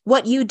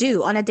what you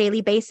do on a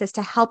daily basis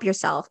to help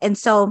yourself. And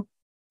so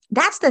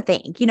that's the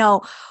thing, you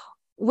know,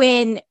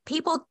 when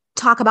people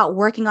talk about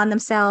working on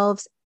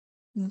themselves,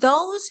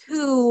 those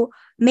who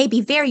may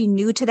be very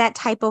new to that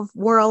type of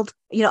world,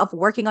 you know, of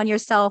working on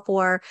yourself,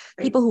 or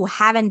people who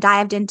haven't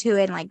dived into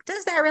it and like,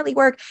 does that really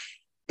work?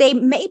 They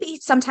maybe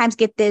sometimes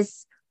get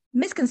this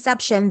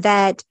misconception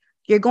that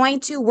you're going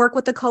to work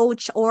with a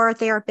coach or a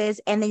therapist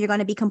and then you're going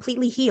to be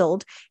completely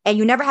healed and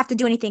you never have to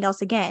do anything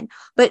else again.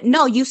 But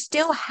no, you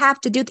still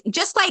have to do,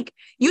 just like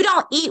you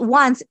don't eat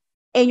once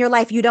in your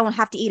life, you don't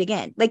have to eat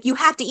again. Like you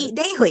have to eat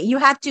daily. You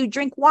have to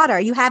drink water.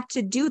 You have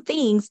to do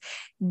things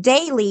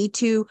daily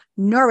to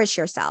nourish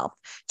yourself,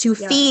 to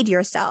feed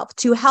yourself,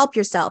 to help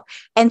yourself.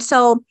 And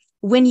so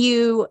when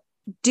you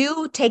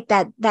do take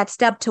that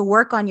step to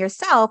work on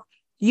yourself,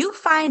 you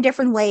find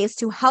different ways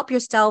to help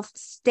yourself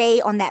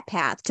stay on that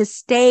path, to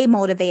stay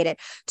motivated,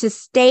 to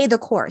stay the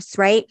course,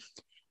 right?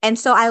 And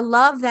so I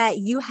love that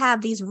you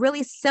have these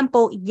really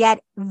simple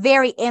yet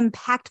very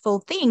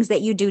impactful things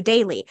that you do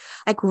daily,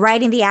 like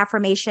writing the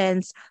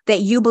affirmations that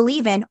you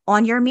believe in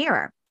on your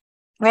mirror,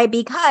 right?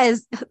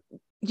 Because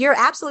you're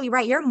absolutely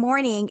right. Your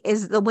morning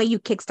is the way you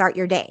kickstart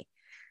your day.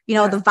 You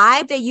know, the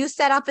vibe that you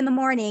set up in the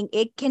morning,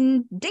 it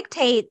can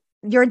dictate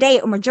your day,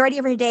 or majority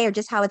of your day, or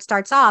just how it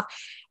starts off.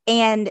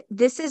 And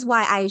this is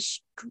why I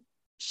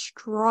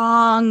strongly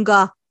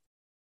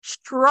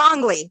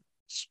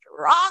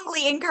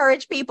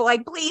encourage people,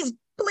 like, please,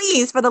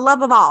 for the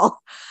love of all,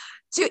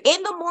 to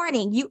in the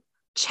morning, you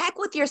check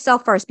with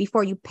yourself first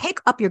before you pick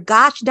up your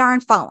gosh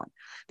darn phone,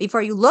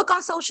 before you look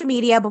on social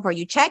media, before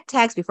you check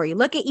text, before you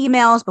look at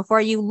emails,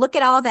 before you look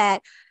at all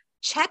that.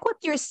 Check with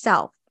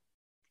yourself.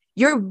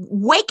 You're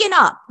waking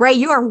up, right?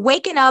 You are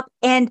waking up.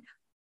 And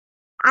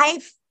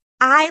I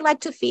like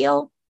to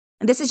feel,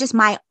 and this is just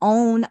my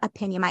own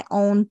opinion, my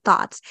own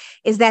thoughts,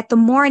 is that the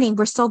morning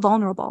we're so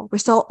vulnerable, we're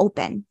so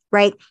open,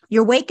 right?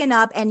 You're waking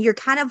up and you're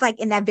kind of like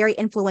in that very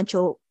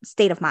influential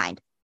state of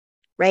mind,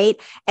 right?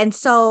 And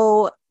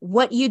so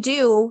what you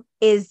do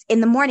is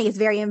in the morning is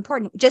very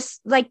important,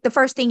 just like the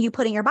first thing you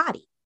put in your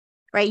body,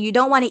 right? You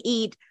don't want to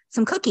eat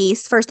some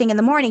cookies first thing in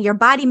the morning. Your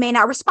body may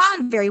not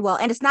respond very well.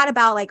 And it's not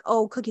about like,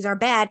 oh, cookies are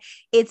bad.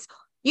 It's,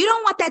 you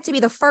don't want that to be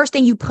the first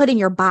thing you put in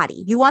your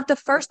body. You want the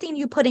first thing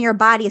you put in your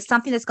body is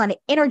something that's going to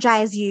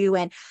energize you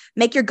and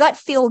make your gut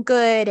feel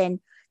good and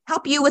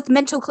help you with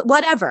mental,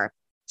 whatever.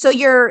 So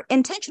you're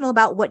intentional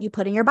about what you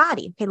put in your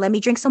body. Okay, let me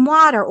drink some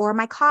water or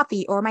my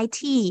coffee or my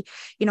tea,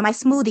 you know, my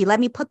smoothie.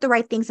 Let me put the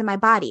right things in my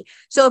body.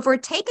 So if we're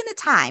taking the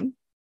time,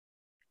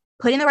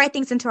 putting the right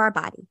things into our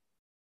body,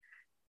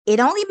 it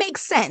only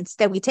makes sense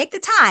that we take the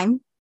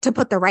time to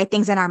put the right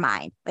things in our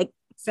mind. Like,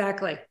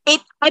 exactly.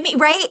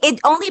 Right? It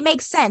only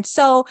makes sense.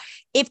 So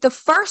if the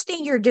first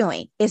thing you're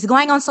doing is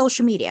going on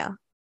social media,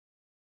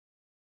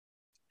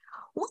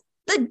 what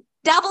the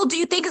devil do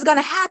you think is going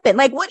to happen?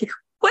 Like, what do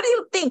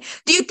you think?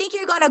 Do you think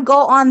you're going to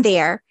go on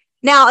there?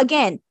 Now,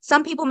 again,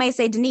 some people may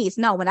say, Denise,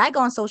 no, when I go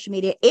on social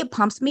media, it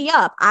pumps me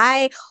up.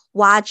 I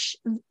watch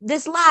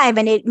this live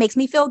and it makes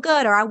me feel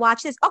good, or I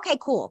watch this. Okay,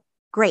 cool.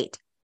 Great.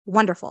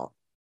 Wonderful.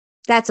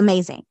 That's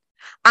amazing.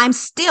 I'm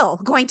still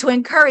going to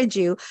encourage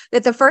you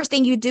that the first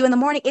thing you do in the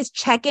morning is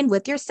check in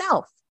with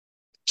yourself.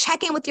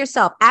 Check in with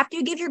yourself after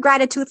you give your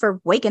gratitude for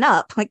waking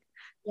up. Like,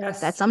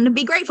 that's something to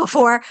be grateful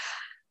for.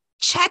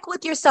 Check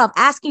with yourself,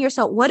 asking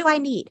yourself, what do I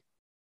need?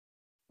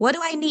 What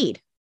do I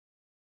need?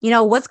 You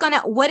know,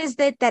 what is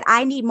it that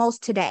I need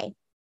most today?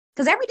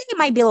 Because every day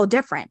might be a little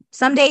different.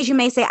 Some days you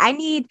may say, I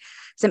need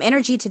some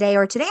energy today,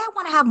 or today I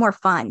want to have more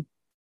fun,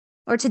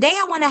 or today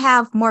I want to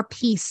have more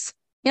peace.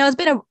 You know, it's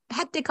been a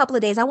hectic couple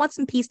of days. I want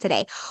some peace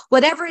today.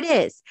 Whatever it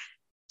is,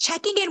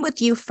 checking in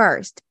with you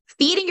first,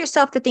 feeding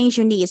yourself the things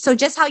you need. So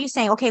just how you're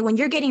saying, okay, when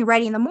you're getting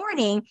ready in the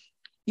morning,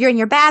 you're in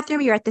your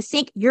bathroom, you're at the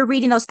sink, you're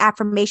reading those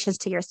affirmations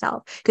to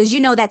yourself, because you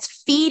know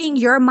that's feeding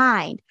your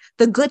mind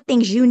the good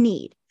things you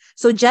need.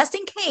 So just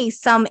in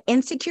case some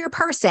insecure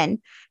person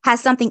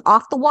has something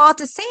off the wall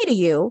to say to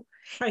you,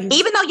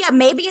 even though, yeah,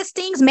 maybe it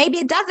stings, maybe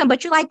it doesn't,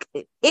 but you're like,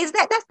 that's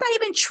not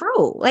even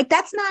true. Like,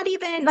 that's not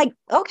even like,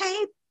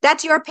 okay,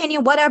 that's your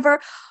opinion,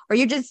 whatever. Or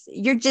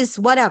you're just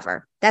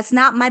whatever. That's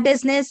not my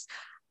business.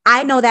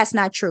 I know that's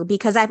not true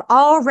because I've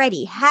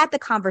already had the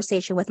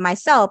conversation with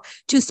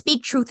myself to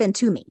speak truth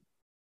into me.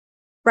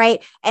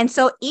 Right. And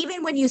so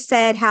even when you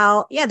said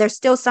how, yeah, there's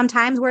still some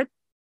times where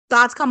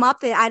thoughts come up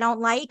that I don't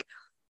like,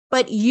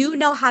 but you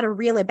know how to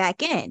reel it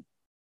back in.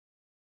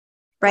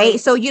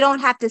 Right. So you don't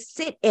have to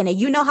sit in it.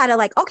 You know how to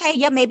like, okay,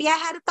 yeah, maybe I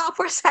had a thought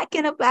for a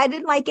second if I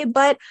didn't like it,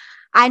 but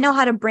I know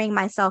how to bring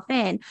myself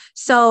in.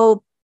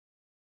 So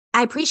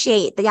I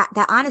appreciate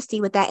the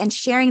honesty with that and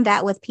sharing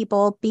that with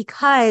people,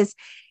 because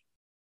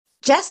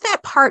just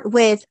that part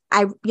with,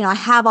 I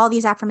have all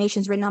these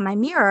affirmations written on my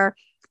mirror.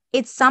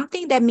 It's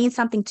something that means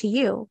something to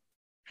you.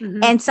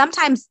 Mm-hmm. And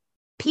sometimes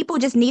people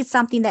just need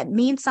something that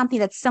means something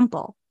that's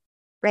simple.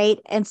 Right.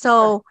 And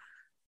so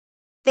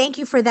thank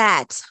you for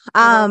that.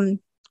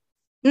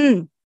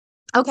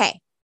 Okay.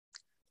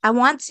 I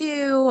want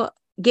to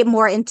get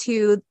more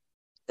into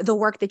the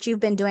work that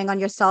you've been doing on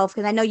yourself,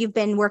 because I know you've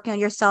been working on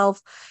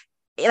yourself.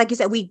 Like you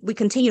said, we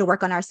continue to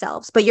work on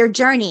ourselves, but your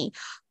journey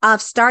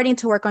of starting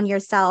to work on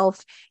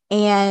yourself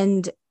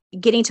and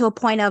getting to a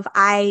point of,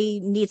 I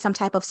need some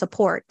type of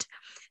support.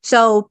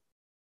 So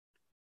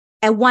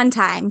at one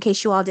time, in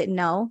case you all didn't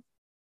know,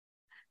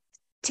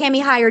 Tammy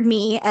hired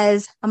me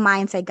as a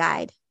mindset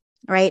guide,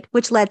 right?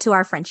 Which led to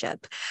our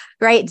friendship,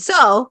 right?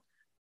 So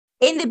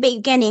in the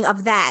beginning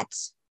of that,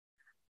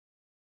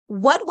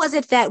 what was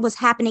it that was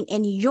happening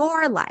in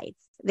your life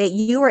that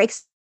you were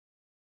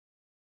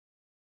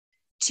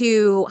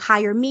to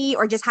hire me,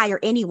 or just hire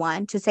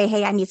anyone to say,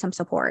 hey, I need some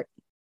support?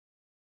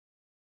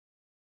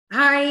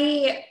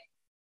 I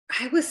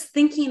was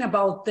thinking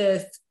about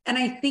this, and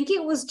I think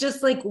it was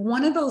just like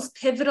one of those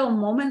pivotal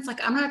moments.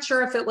 Like, I'm not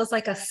sure if it was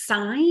like a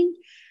sign,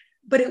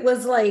 but it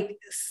was like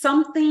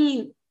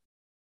something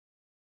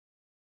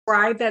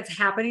that's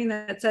happening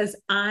that says,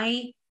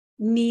 I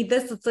need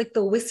this. It's like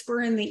the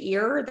whisper in the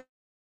ear.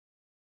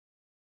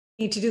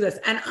 Need to do this.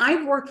 And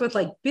I've worked with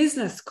like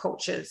business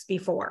coaches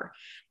before.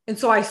 And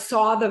so I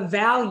saw the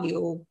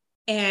value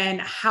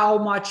and how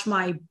much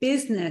my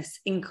business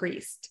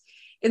increased.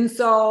 And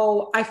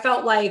so I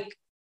felt like,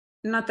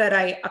 not that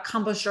I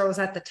accomplished or was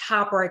at the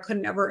top or I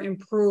couldn't ever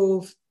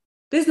improve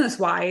business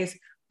wise,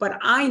 but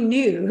I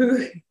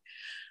knew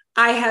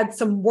I had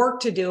some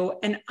work to do.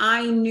 And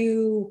I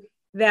knew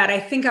that I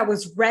think I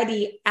was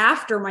ready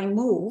after my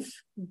move,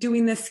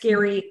 doing this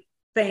scary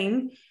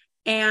thing,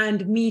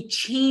 and me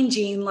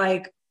changing,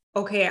 like,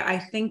 okay, I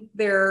think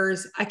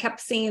I kept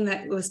saying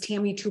that it was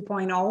Tammy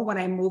 2.0 when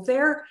I moved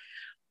there,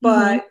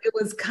 but it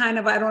was kind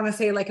of, I don't want to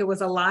say like it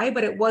was a lie,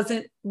 but it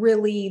wasn't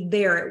really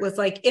there. It was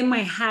like in my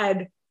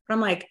head, but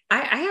I'm like, I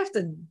have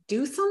to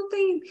do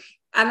something.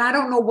 And I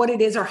don't know what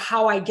it is or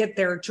how I get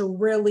there to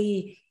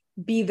really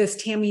be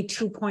this Tammy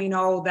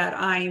 2.0 that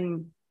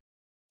I'm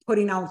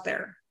putting out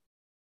there.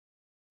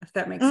 If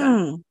that makes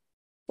sense.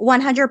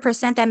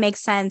 100%. That makes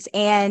sense.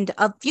 And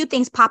a few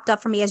things popped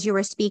up for me as you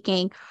were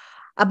speaking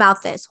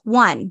about this.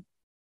 One,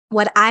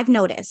 what I've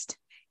noticed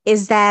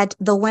is that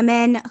the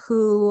women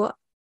who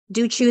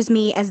do choose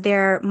me as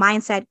their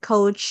mindset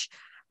coach,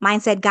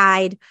 mindset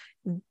guide,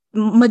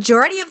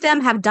 majority of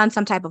them have done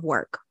some type of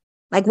work.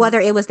 Like whether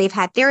it was they've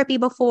had therapy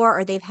before,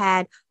 or they've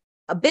had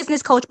a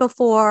business coach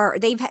before, or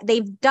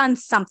they've done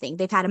something.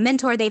 They've had a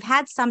mentor. They've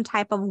done some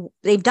type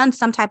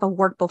of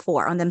work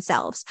before on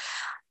themselves.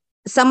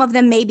 Some of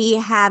them maybe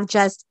have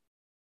just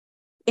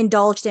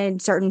indulged in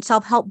certain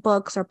self-help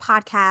books or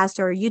podcasts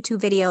or YouTube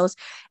videos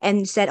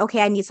and said,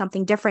 okay, I need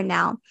something different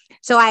now.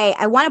 So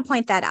I want to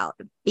point that out,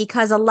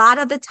 because a lot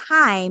of the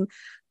time,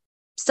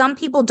 some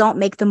people don't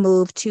make the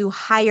move to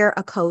hire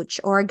a coach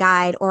or a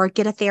guide or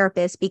get a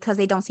therapist because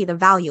they don't see the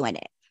value in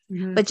it.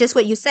 But just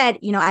what you said,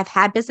 I've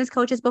had business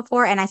coaches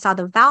before, and I saw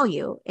the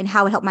value in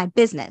how it helped my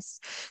business.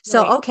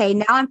 So, okay,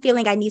 now I'm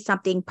feeling I need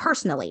something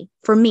personally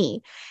for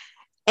me.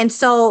 And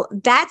so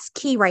that's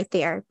key right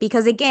there,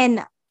 because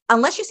again,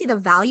 unless you see the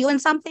value in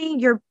something,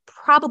 you're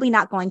probably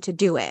not going to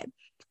do it.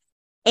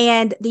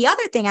 And the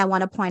other thing I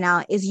want to point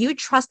out is you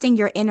trusting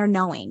your inner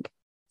knowing,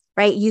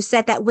 right? You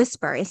said that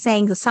whisper is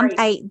saying there's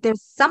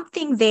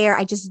something there.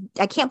 I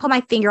can't put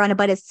my finger on it,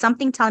 but it's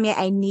something telling me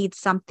I need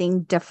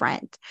something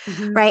different.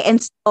 Right.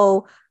 And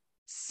so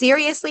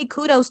seriously,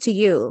 kudos to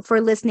you for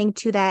listening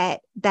to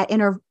that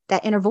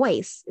inner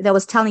voice that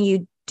was telling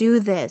you, do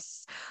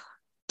this,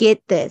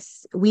 get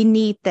this, we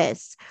need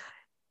this.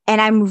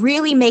 And I'm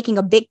really making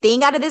a big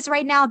thing out of this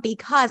right now,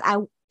 because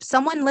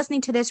someone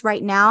listening to this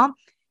right now,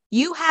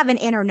 you have an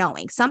inner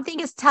knowing. Something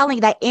is telling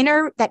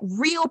that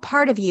real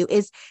part of you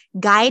is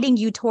guiding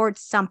you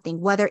towards something,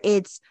 whether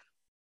it's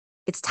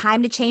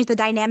time to change the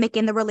dynamic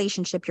in the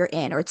relationship you're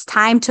in, or it's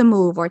time to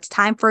move, or it's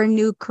time for a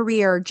new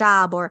career or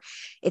job, or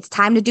it's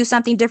time to do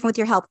something different with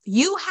your health.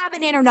 You have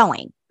an inner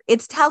knowing.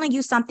 It's telling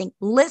you something.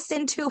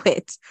 Listen to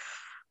it.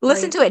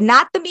 Listen to it,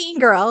 not the mean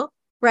girl,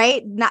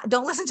 right?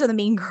 Don't listen to the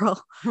mean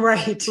girl.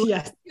 Right.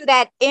 Yes. To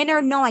that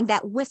inner knowing,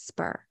 that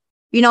whisper,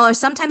 or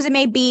sometimes it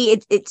may be,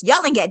 it's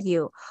yelling at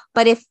you,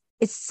 but if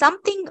it's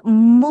something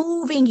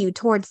moving you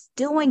towards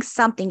doing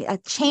something, a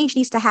change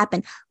needs to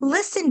happen,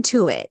 listen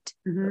to it.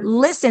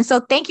 Listen. So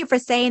thank you for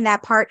saying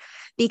that part,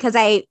 because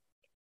I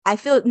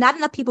feel not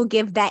enough people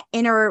give that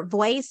inner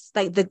voice,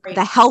 like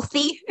the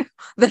healthy,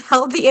 the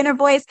healthy inner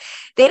voice.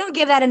 They don't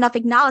give that enough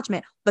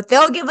acknowledgement, but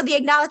they'll give the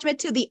acknowledgement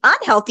to the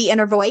unhealthy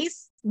inner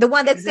voice, the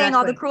one that's saying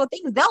all the cruel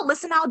things. They'll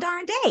listen all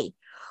darn day.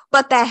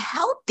 But the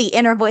healthy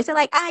inner voice, they're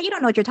like, you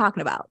don't know what you're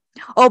talking about.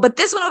 Oh, but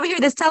this one over here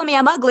that's telling me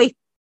I'm ugly,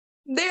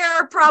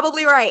 they're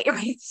probably right.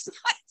 Right.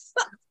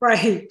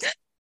 Right.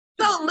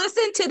 So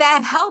listen to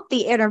that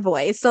healthy inner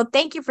voice. So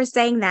thank you for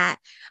saying that.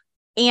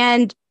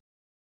 And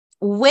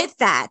with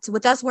that,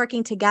 with us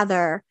working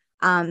together,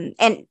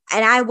 and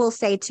I will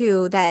say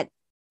too that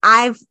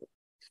I've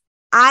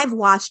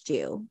watched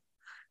you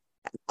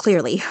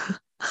clearly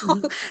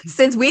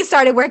since we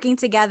started working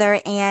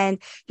together,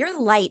 and your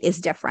light is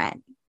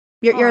different.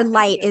 Your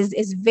light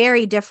is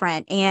very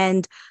different.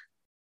 And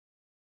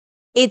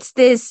it's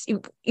this,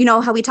 you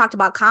know, how we talked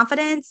about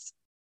confidence.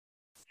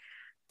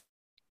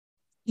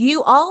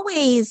 You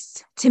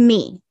always, to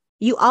me,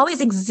 you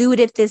always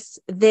exuded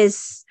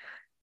this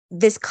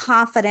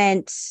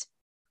confident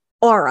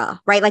aura,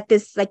 right? Like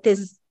this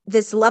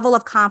level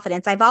of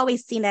confidence. I've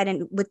always seen that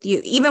with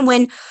you, even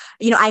when,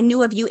 you know, I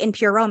knew of you in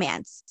Pure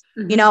Romance.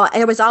 You know,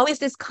 there was always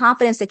this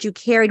confidence that you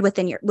carried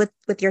within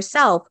with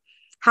yourself.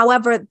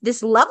 However,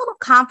 this level of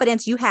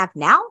confidence you have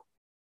now,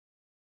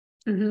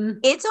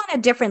 it's on a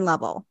different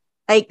level,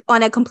 like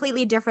on a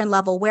completely different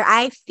level, where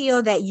I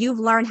feel that you've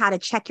learned how to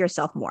check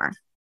yourself more.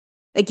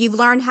 Like you've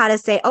learned how to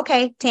say,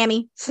 okay,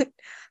 Tammy,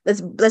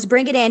 let's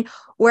bring it in.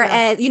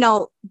 Whereas, you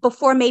know,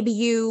 before maybe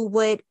you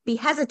would be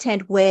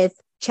hesitant with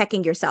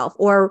checking yourself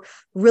or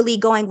really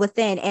going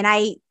within. And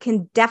I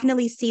can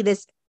definitely see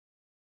this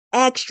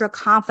extra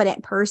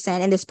confident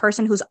person and this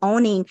person who's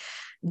owning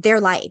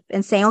their life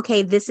and saying,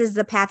 okay, this is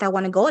the path I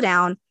want to go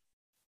down.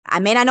 I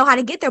may not know how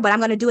to get there, but I'm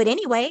going to do it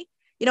anyway.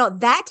 You know,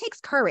 that takes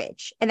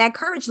courage, and that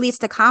courage leads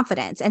to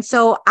confidence. And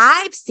so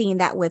I've seen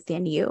that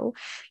within you,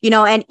 you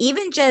know, and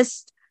even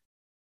just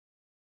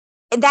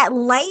that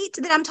light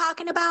that I'm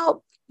talking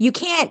about, you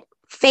can't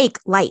fake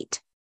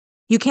light.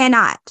 You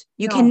cannot.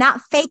 You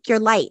cannot fake your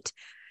light.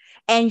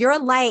 And your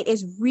light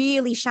is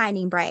really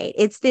shining bright.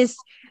 It's this,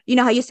 you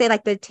know how you say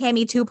like the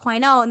Tammy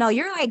 2.0. No,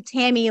 you're like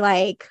Tammy,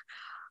 like,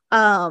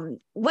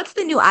 what's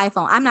the new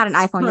iPhone? I'm not an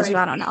iPhone user, so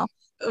I don't know.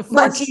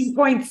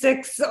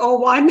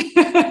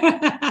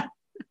 14.601.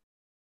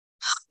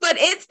 But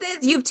it's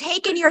this, you've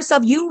taken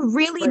yourself, you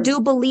really do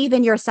believe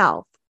in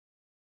yourself.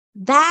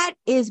 That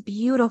is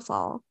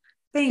beautiful.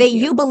 That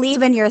you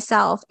believe in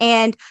yourself.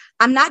 And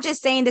I'm not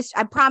just saying this,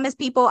 I promise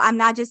people, I'm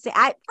not just saying,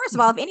 first of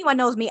all, if anyone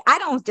knows me, I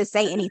don't just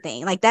say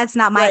anything. Like that's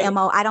not my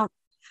MO.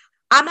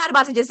 I'm not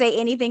about to just say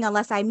anything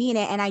unless I mean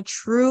it. And I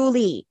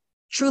truly,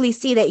 truly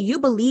see that you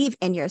believe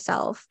in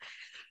yourself,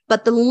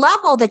 but the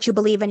level that you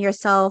believe in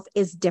yourself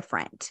is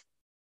different,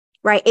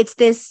 right? It's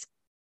this,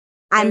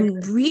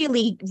 I'm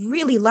really,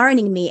 really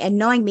learning me and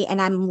knowing me,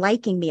 and I'm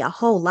liking me a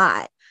whole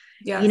lot,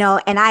 you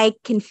know, and I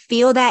can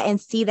feel that and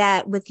see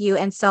that with you.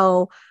 And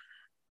so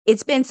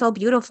it's been so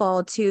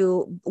beautiful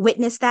to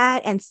witness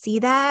that and see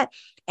that.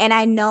 And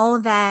I know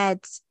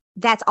that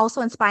that's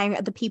also inspiring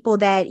the people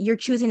that you're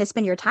choosing to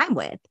spend your time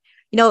with.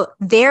 You know,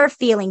 they're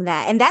feeling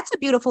that. And that's a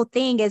beautiful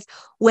thing, is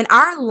when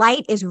our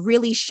light is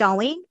really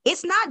showing,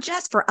 it's not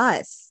just for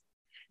us.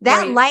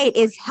 That light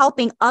is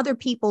helping other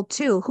people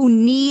too, who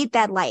need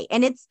that light.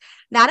 And it's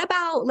not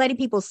about letting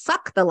people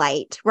suck the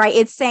light, right?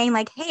 It's saying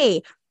like,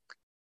 hey,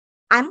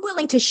 I'm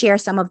willing to share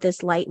some of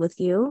this light with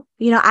you.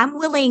 You know, I'm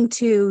willing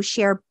to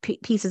share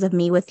pieces of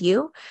me with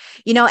you,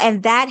 you know,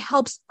 and that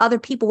helps other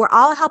people. We're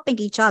all helping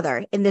each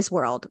other in this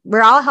world.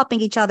 We're all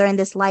helping each other in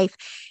this life.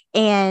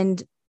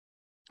 And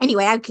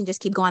anyway, I can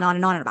just keep going on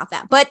and on about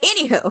that. But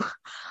anywho,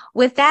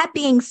 with that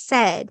being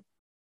said,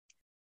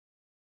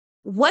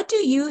 what do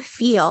you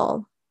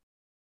feel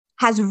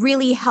has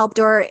really helped,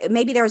 or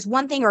maybe there's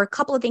one thing or a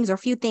couple of things or a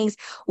few things,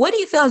 what do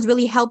you feel has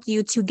really helped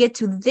you to get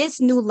to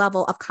this new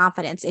level of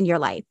confidence in your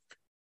life?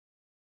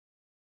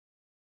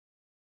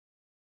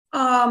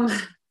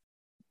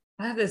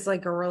 That is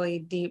like a really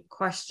deep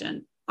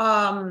question.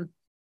 So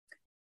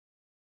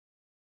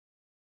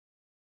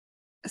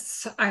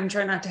I'm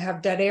trying not to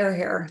have dead air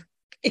here,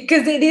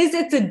 because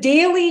it's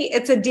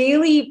a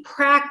daily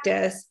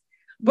practice,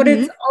 but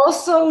it's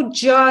also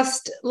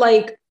just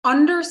like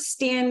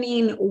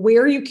understanding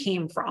where you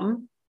came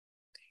from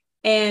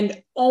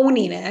and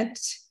owning it.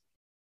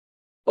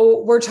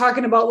 Oh, we're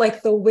talking about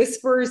like the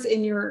whispers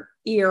in your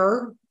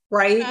ear,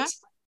 right?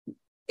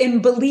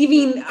 And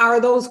believing,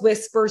 are those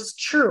whispers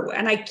true?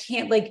 And I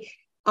can't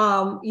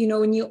you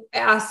know, when you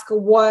ask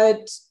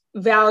what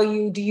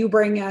value do you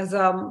bring as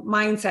a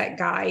mindset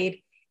guide,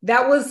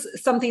 that was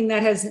something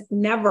that has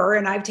never,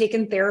 and I've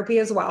taken therapy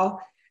as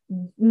well,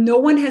 no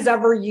one has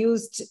ever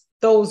used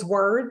those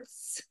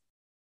words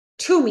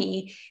to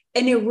me.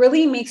 And it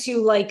really makes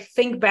you like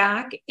think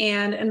back.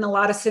 And in a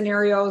lot of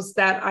scenarios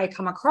that I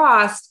come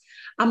across,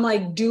 I'm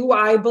like, do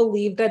I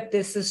believe that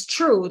this is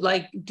true?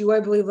 Like, do I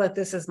believe that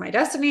this is my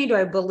destiny? Do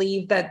I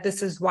believe that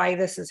this is why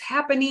this is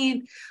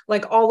happening?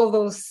 Like all of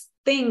those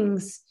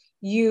things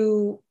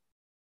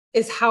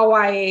is how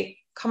I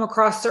come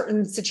across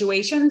certain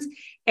situations.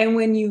 And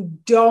when you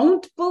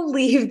don't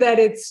believe that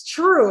it's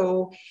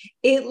true,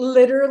 it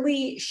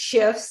literally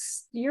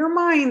shifts your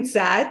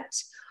mindset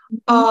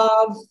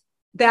of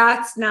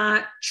that's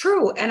not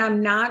true. And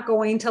I'm not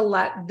going to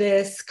let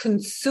this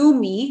consume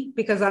me,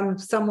 because I'm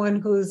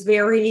someone who's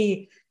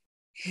very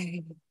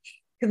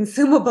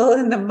consumable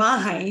in the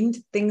mind.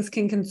 Things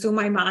can consume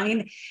my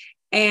mind.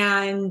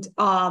 And,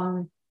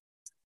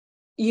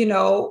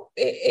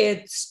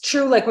 it's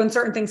true. Like when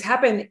certain things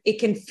happen, it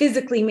can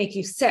physically make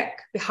you sick,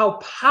 how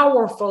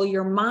powerful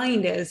your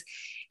mind is,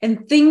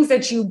 and things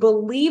that you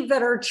believe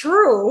that are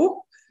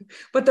true,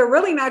 but they're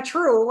really not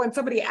true. When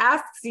somebody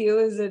asks you,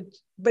 is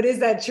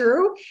that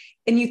true?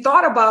 And you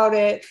thought about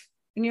it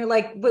and you're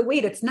like, but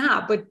wait, it's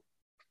not. But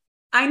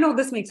I know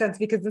this makes sense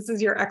because this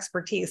is your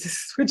expertise. This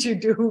is what you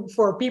do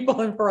for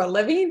people and for a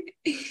living.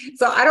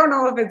 So I don't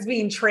know if it's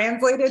being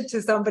translated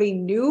to somebody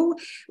new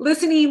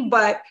listening,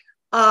 but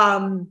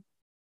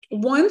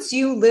once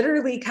you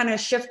literally kind of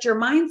shift your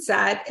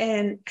mindset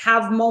and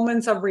have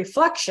moments of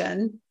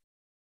reflection,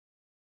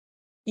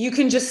 you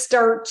can just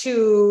start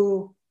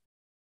to,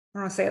 I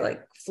don't want to say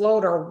like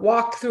float or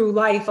walk through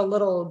life a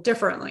little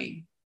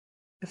differently,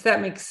 if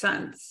that makes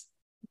sense.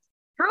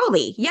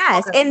 Truly,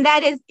 yes. Okay. And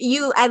that is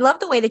I love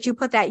the way that you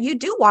put that. You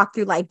do walk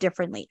through life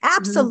differently.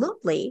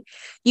 Absolutely.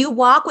 You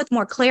walk with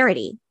more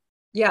clarity.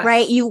 Yes.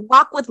 Right? You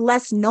walk with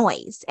less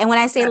noise. And when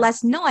I say Yes.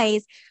 less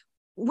noise,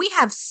 we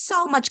have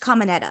so much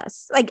coming at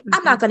us. Like,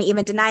 I'm not going to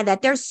even deny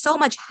that there's so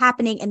much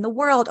happening in the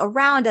world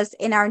around us,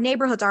 in our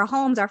neighborhoods, our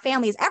homes, our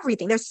families,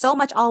 everything. There's so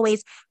much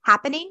always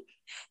happening.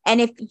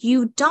 And if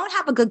you don't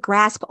have a good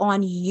grasp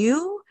on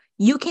you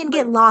can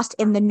get lost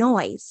in the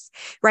noise,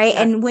 right?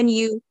 Yes. And when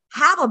you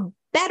have a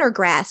better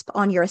grasp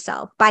on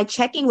yourself by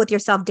checking with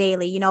yourself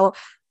daily,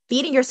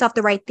 feeding yourself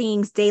the right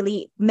things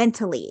daily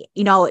mentally,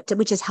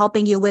 which is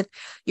helping you with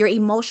your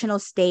emotional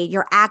state,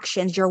 your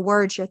actions, your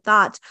words, your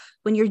thoughts.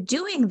 When you're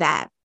doing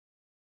that,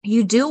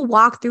 you do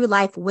walk through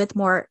life with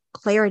more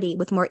clarity,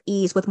 with more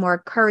ease, with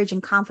more courage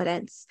and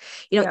confidence.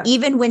 Yes.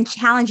 Even when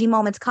challenging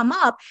moments come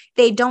up,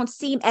 they don't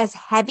seem as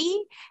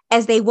heavy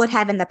as they would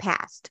have in the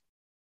past.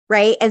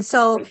 Right. And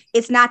so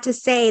it's not to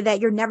say that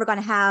you're never going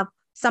to have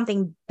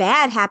something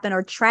bad happen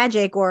or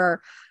tragic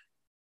or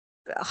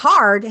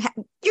hard.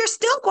 You're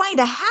still going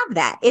to have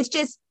that. It's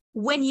just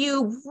when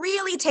you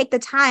really take the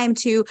time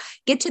to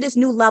get to this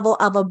new level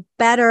of a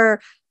better,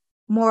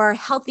 more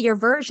healthier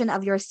version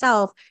of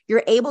yourself,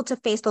 you're able to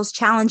face those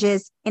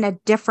challenges in a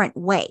different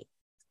way.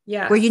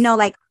 Yeah. Where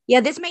like, yeah,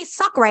 this may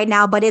suck right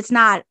now, but it's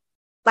not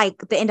like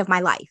the end of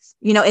my life.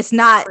 It's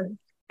not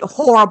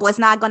horrible. It's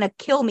not going to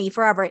kill me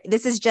forever.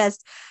 This is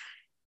just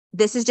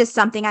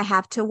something I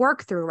have to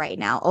work through right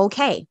now.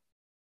 Okay.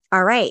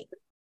 All right.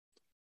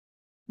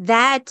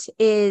 That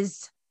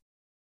is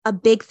a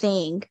big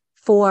thing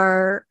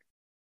for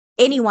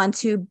anyone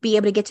to be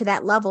able to get to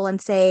that level and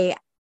say,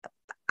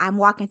 I'm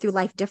walking through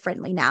life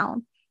differently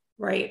now.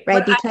 Right.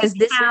 Right. But Because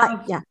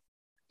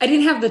I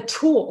didn't have the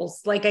tools.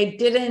 Like I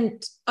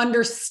didn't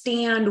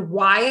understand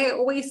why I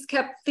always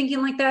kept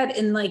thinking like that.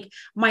 And like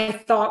my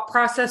thought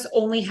process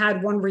only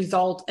had one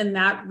result, and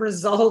that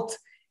result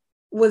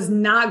was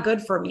not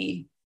good for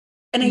me.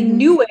 And I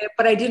knew it,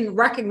 but I didn't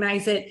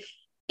recognize it.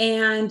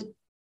 And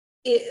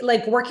it,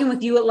 like working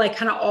with you, it like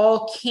kind of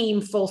all came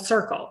full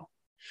circle.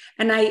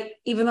 And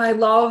even though I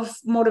love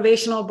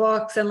motivational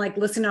books and like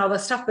listening to all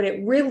this stuff, but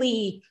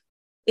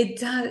it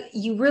does,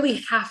 you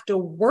really have to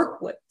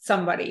work with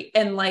somebody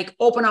and like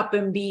open up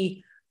and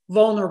be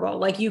vulnerable.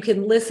 Like you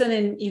can listen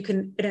and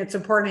and it's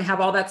important to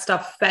have all that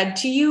stuff fed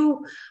to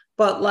you,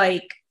 but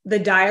like the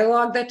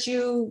dialogue that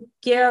you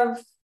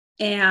give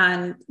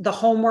and the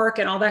homework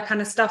and all that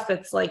kind of stuff,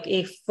 it's like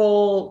a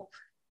full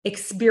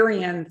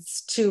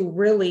experience to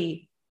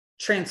really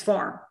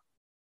transform.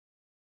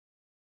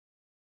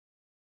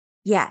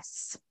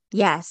 Yes.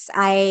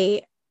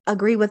 I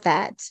agree with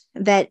that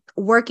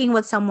working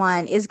with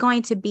someone is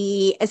going to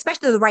be,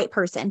 especially the right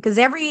person, because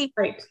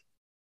Right.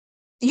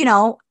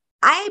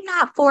 I'm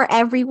not for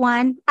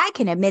everyone. I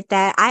can admit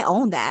that. I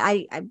own that.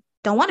 I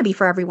don't want to be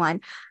for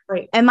everyone.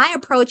 Right. And my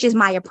approach is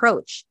my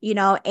approach,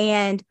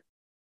 and,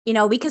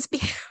 we can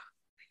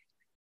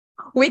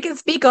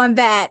speak, on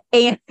that.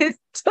 And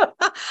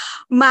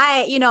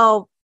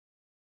my,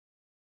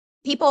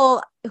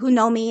 people who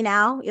know me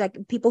now, like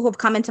people who have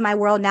come into my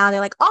world now,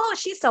 they're like, oh,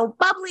 she's so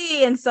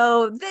bubbly. And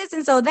so this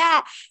and so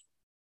that,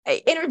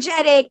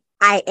 energetic.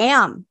 I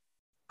am.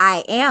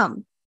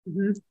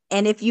 Mm-hmm.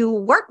 And if you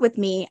work with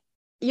me,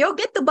 you'll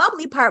get the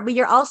bubbly part, but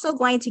you're also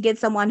going to get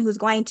someone who's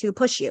going to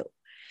push you,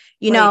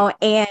 know,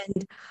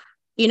 and,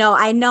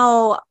 I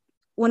know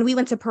when we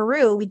went to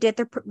Peru, we did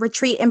the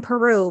retreat in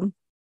Peru,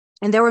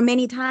 and there were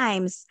many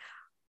times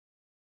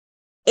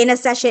in a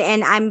session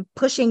and I'm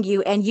pushing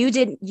you and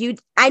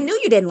I knew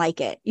you didn't like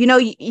it. You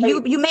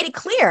made it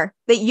clear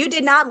that you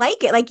did not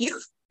like it. Like you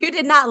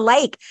did not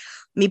like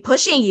me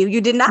pushing you. You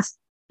did not,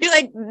 you're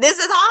like, this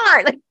is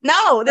hard. Like,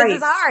 no, this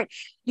is hard,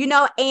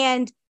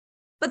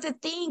 but the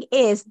thing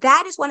is,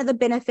 that is one of the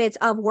benefits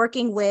of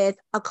working with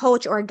a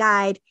coach or a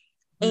guide.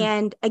 Mm-hmm.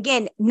 And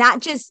again,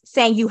 not just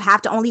saying you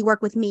have to only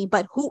work with me,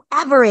 but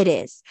whoever it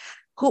is,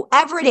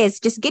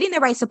 just getting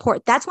the right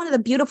support. That's one of the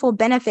beautiful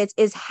benefits,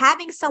 is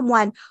having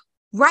someone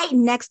right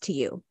next to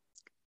you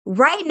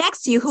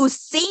who's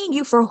seeing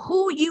you for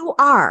who you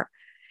are,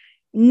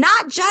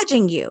 not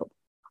judging you,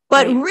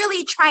 but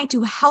really trying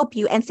to help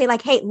you and say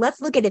like, hey,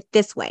 let's look at it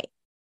this way.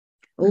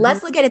 Mm-hmm.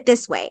 Let's look at it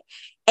this way.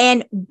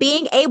 And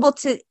being able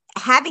to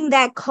having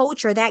that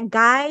coach or that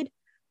guide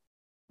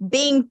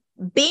being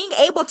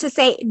able to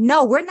say,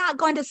 no, we're not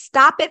going to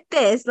stop at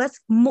this.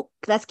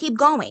 Let's keep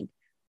going.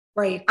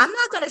 Right. I'm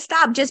not going to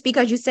stop just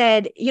because you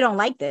said you don't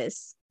like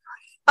this.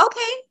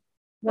 Okay.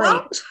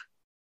 Well,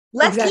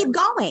 let's keep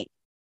going.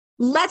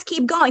 Let's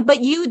keep going.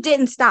 But you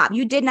didn't stop.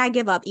 You did not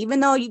give up, even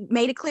though you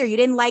made it clear you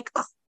didn't like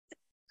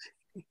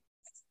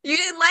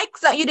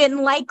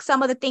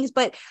some of the things,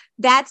 but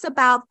that's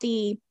about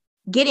the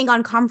getting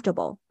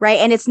uncomfortable, right?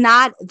 And it's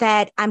not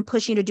that I'm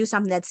pushing you to do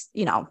something that's,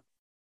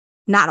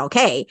 not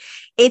okay.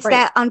 It's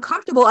that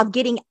uncomfortable of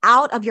getting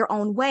out of your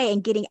own way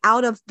and getting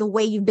out of the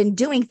way you've been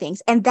doing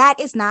things. And that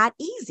is not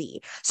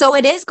easy. So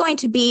it is going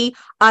to be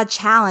a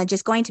challenge.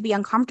 It's going to be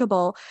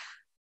uncomfortable,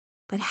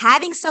 but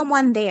having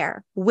someone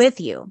there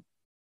with you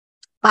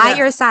by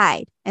your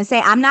side and say,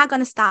 I'm not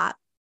going to stop.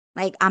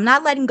 Like, I'm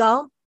not letting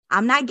go.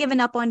 I'm not giving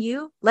up on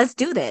you. Let's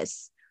do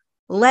this.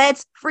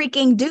 Let's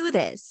freaking do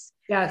this.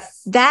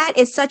 Yes. That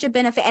is such a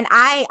benefit. And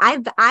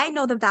I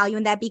know the value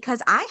in that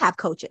because I have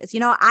coaches,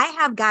 I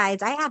have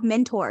guides, I have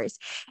mentors,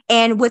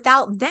 and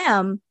without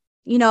them,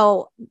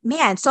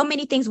 man, so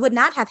many things would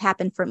not have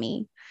happened for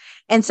me.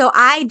 And so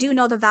I do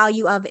know the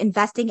value of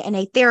investing in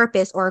a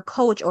therapist or a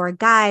coach or a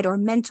guide or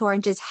mentor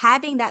and just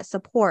having that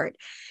support.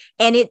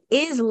 And it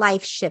is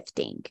life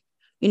shifting,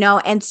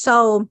 and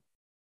so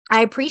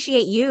I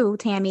appreciate you,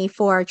 Tammy,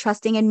 for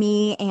trusting in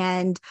me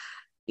and,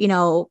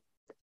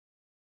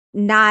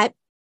 not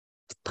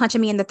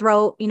punching me in the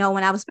throat, when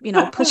I was,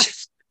 pushing.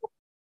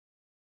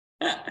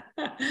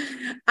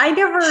 I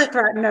never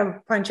threatened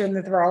to punch you in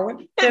the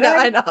throat. Did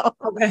I I? know.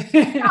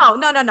 Okay.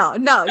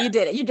 No, you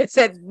didn't. You just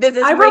said this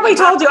is. I probably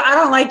told you I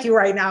don't like you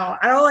right now.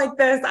 I don't like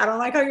this. I don't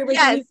like how you're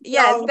making me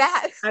feel.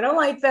 That. I don't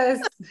like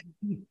this.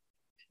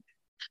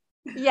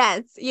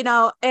 Yes,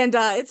 and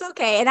it's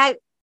okay. And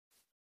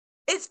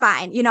it's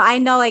fine. I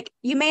know, like,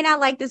 you may not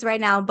like this right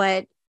now,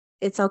 but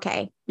it's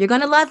okay. You're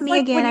going to love me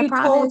again. I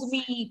promise.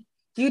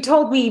 You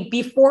told me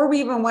before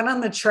we even went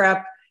on the trip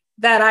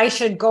that I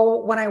should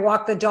go when I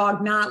walk the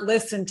dog, not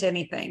listen to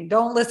anything.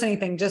 Don't listen to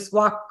anything. Just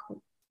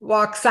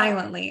walk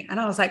silently. And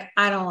I was like,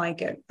 I don't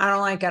like it. I don't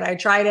like it. I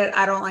tried it.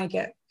 I don't like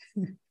it.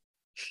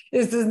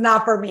 This is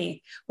not for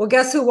me. Well,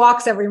 guess who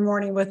walks every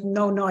morning with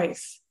no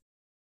noise?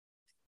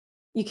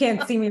 You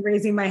can't see me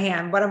raising my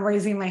hand, but I'm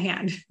raising my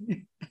hand.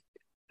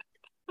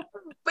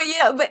 But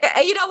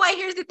you know what?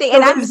 Here's the thing.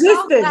 And I'm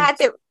so glad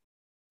that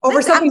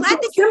over something so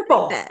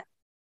simple.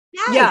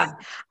 Yes. Yeah.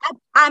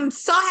 I'm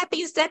so happy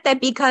you said that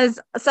because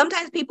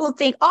sometimes people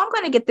think, oh, I'm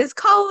going to get this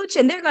coach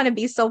and they're going to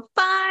be so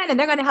fun and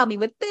they're going to help me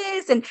with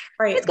this and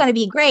it's going to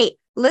be great.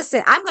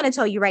 Listen, I'm going to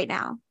tell you right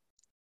now,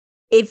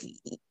 if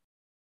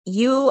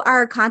you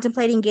are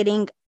contemplating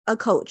getting a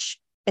coach,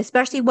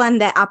 especially one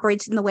that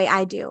operates in the way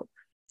I do,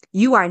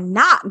 you are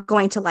not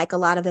going to like a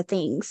lot of the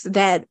things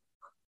that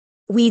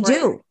we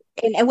do.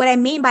 And what I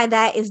mean by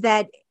that is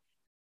that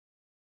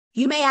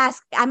I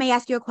may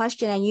ask you a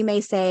question and you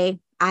may say,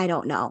 I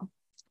don't know.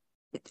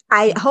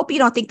 I hope you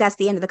don't think that's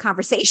the end of the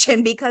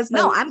conversation because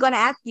no, I'm going to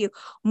ask you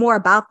more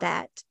about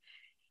that.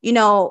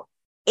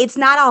 It's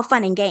not all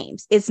fun and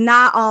games. It's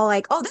not all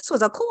like, oh, this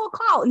was a cool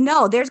call.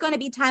 No, there's going to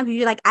be times where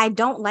you're like, I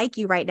don't like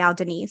you right now,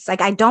 Denise.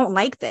 Like, I don't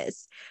like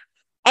this.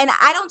 And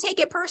I don't take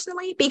it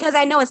personally because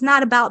I know it's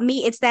not about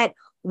me. It's that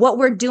what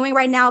we're doing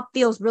right now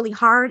feels really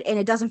hard and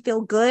it doesn't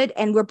feel good.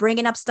 And we're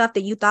bringing up stuff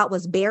that you thought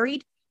was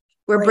buried.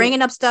 We're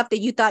bringing up stuff that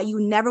you thought you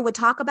never would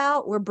talk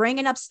about. We're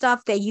bringing up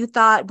stuff that you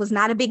thought was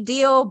not a big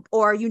deal,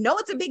 or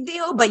it's a big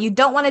deal, but you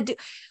don't want to do.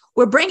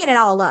 We're bringing it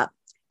all up,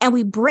 and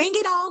we bring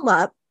it all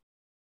up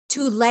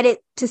to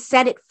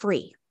set it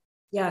free.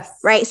 Yes.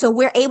 Right. So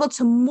we're able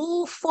to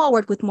move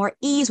forward with more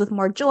ease, with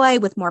more joy,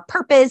 with more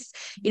purpose,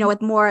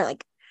 with more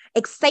like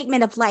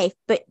excitement of life.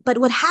 But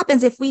what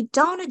happens if we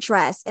don't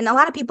address, and a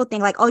lot of people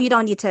think like, oh, you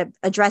don't need to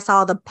address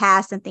all the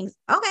past and things.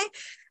 Okay.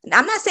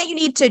 I'm not saying you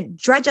need to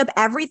dredge up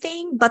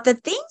everything, but the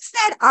things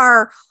that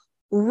are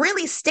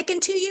really sticking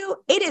to you,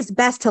 it is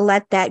best to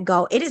let that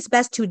go. It is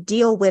best to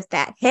deal with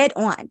that head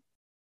on.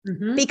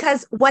 Mm-hmm.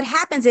 Because what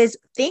happens is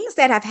things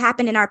that have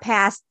happened in our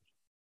past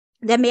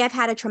that may have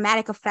had a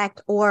traumatic effect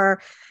or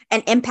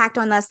an impact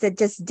on us that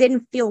just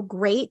didn't feel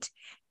great,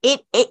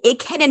 it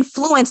can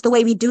influence the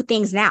way we do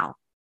things now.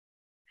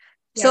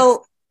 Yes.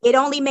 So it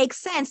only makes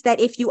sense that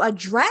if you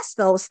address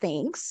those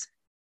things,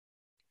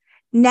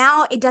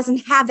 now it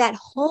doesn't have that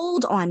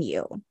hold on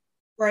you.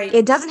 Right.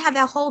 It doesn't have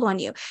that hold on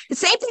you. The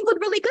same thing with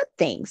really good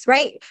things,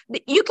 right?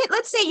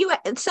 Let's say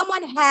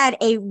someone had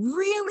a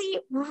really,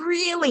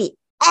 really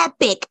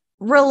epic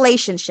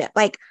relationship.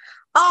 Like,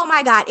 oh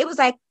my God, it was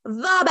like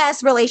the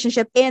best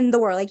relationship in the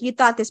world. Like you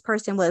thought this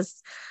person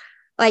was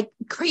like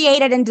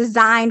created and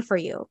designed for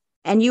you.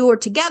 And you were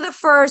together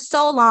for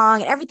so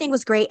long and everything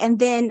was great. And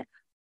then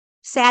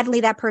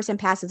sadly, that person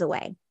passes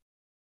away.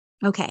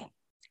 Okay.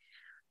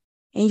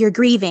 And you're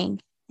grieving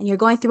and you're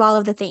going through all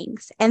of the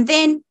things. And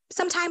then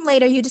sometime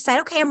later you decide,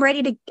 okay, I'm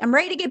ready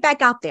to get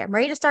back out there. I'm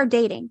ready to start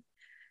dating.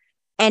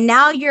 And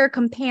now you're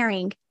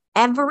comparing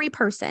every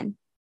person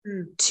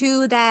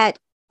to that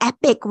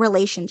epic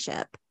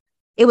relationship.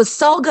 It was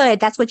so good.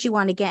 That's what you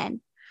want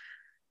again.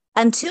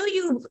 Until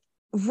you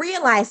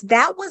realize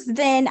that was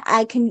then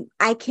I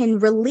can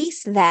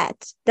release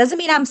that. Doesn't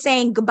mean I'm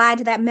saying goodbye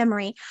to that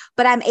memory,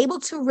 but I'm able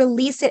to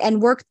release it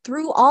and work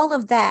through all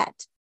of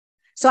that.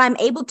 So I'm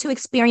able to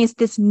experience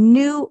this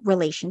new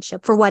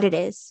relationship for what it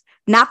is,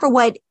 not for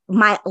what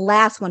my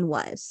last one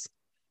was,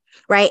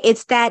 right?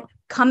 It's that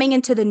coming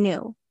into the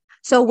new.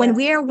 So when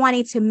we are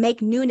wanting to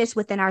make newness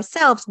within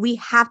ourselves, we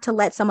have to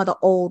let some of the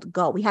old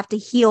go. We have to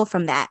heal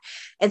from that.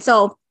 And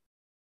so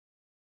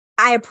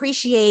I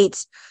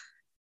appreciate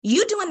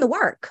you doing the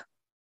work.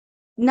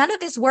 None of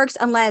this works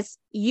unless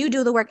you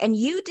do the work, and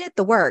you did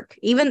the work.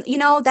 Even,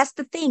 that's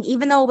the thing.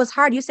 Even though it was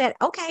hard, you said,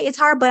 okay, it's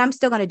hard, but I'm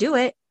still going to do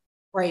it.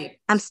 Right.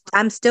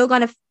 I'm still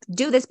going to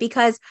do this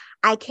because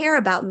I care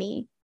about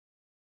me.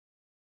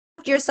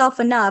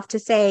 Yourself enough to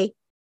say,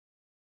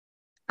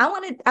 I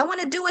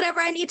want to do whatever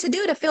I need to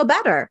do to feel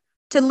better,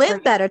 to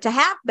live better, to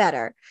have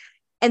better.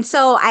 And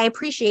so I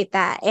appreciate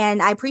that.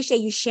 And I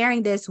appreciate you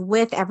sharing this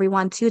with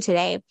everyone too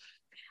today.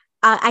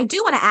 I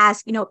do want to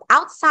ask,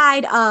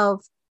 outside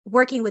of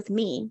working with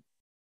me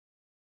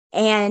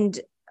and,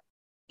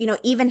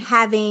 even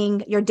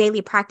having your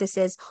daily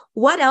practices,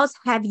 what else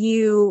have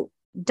you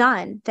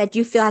done that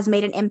you feel has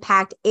made an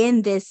impact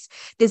in this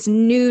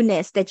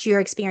newness that you're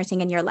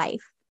experiencing in your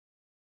life?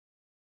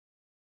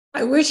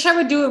 I wish I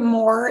would do it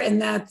more.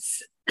 And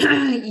that's,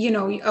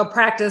 a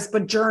practice,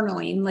 but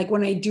journaling. Like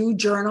when I do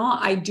journal,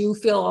 I do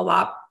feel a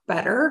lot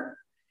better.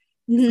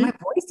 Mm-hmm. My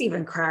voice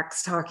even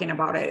cracks talking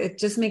about it. It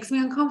just makes me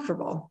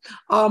uncomfortable.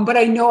 But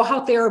I know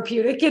how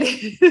therapeutic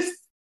it is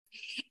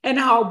and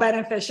how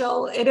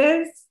beneficial it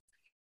is.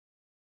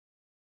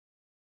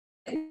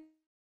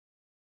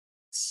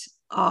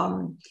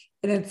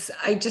 And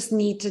I just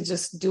need to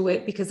just do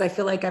it because I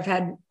feel like I've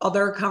had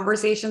other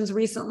conversations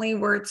recently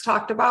where it's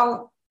talked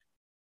about.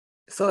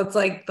 So it's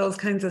like those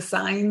kinds of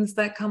signs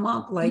that come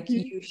up, like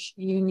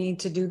you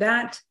need to do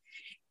that.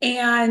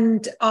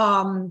 And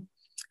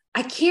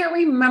I can't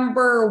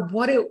remember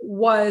what it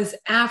was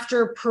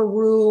after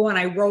Peru, and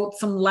I wrote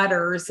some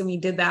letters and we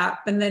did that.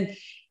 And then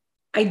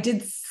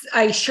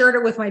I shared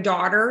it with my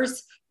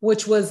daughters,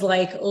 which was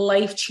like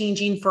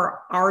life-changing for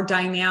our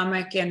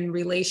dynamic and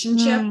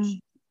relationship.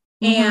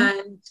 Mm-hmm.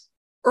 And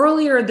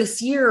earlier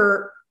this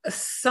year,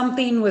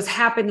 something was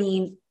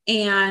happening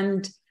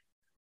and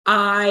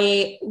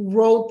I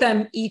wrote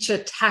them each a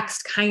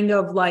text, kind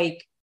of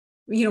like,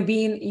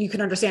 you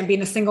can understand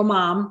being a single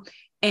mom.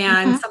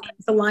 And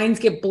sometimes the lines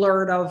get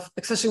blurred of,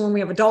 especially when we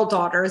have adult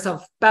daughters,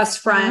 of best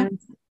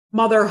friends,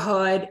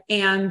 motherhood,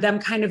 and them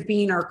kind of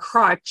being our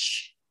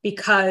crutch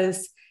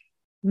because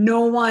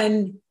no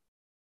one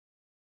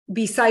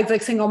besides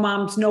like single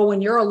moms know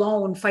when you're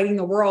alone fighting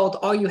the world,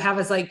 all you have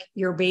is like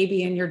your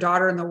baby and your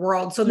daughter in the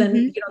world. So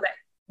then, that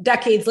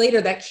decades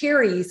later that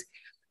carries.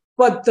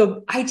 But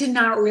I did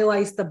not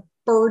realize the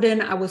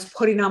burden I was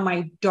putting on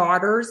my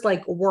daughters,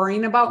 like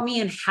worrying about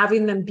me and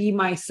having them be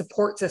my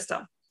support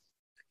system.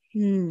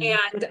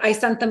 And I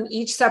sent them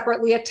each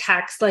separately a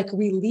text, like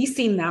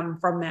releasing them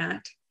from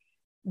that.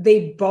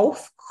 They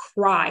both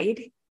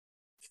cried,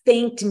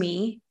 thanked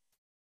me,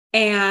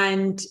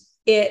 and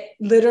it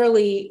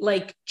literally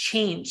like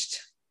changed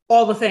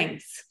all the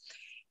things.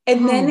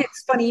 And then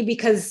it's funny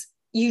because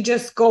you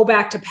just go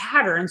back to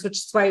patterns, which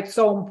is why it's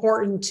so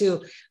important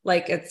to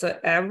like, it's an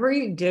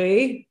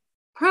everyday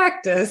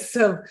practice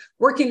of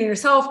working in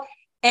yourself.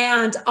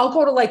 And I'll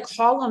go to like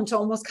call them to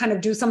almost kind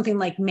of do something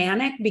like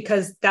manic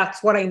because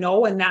that's what I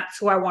know. And that's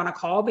who I want to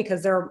call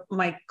because they're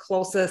my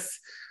closest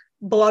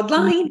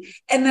bloodline.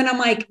 And then I'm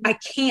like, I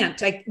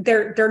can't,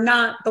 they're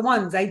not the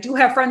ones. I do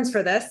have friends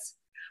for this,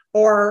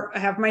 or I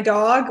have my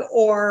dog,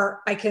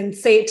 or I can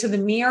say it to the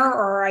mirror,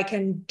 or I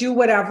can do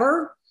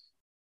whatever.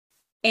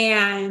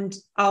 And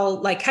I'll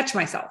like catch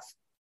myself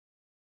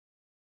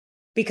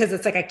because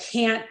it's like, I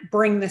can't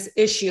bring this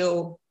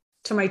issue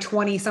to my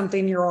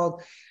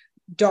 20-something-year-old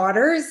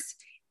daughters.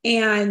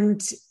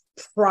 And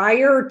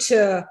prior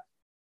to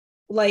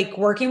like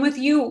working with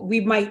you,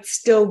 we might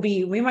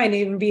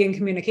even be in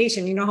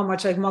communication. You know how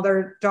much like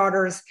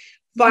mother-daughters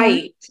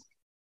fight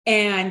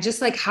and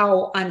just like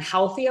how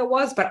unhealthy it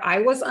was, but I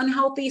was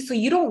unhealthy. So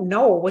you don't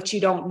know what you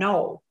don't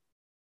know.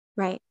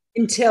 Right.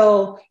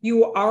 Until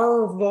you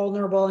are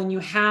vulnerable and you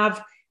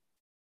have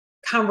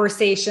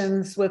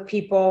conversations with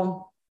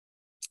people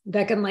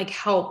that can like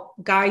help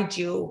guide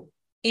you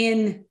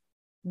in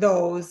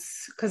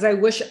those. Because I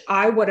wish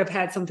I would have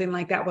had something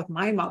like that with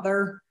my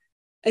mother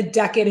a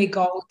decade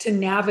ago to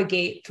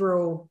navigate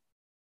through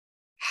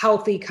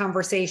healthy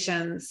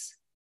conversations.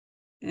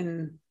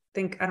 And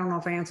I don't know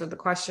if I answered the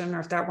question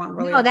or if that went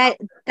really. No, that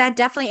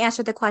definitely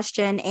answered the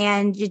question.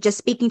 And you're just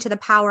speaking to the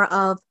power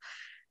of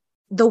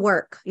the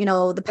work,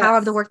 the power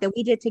of the work that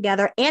we did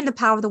together and the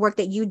power of the work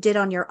that you did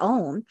on your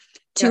own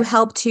to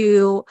help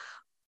to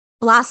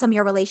blossom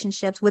your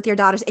relationships with your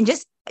daughters and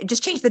just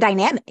change the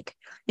dynamic,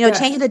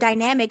 change the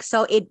dynamic.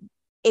 So it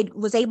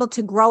was able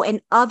to grow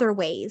in other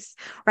ways.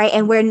 Right.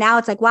 And where now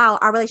it's like, wow,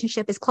 our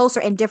relationship is closer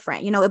and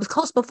different. It was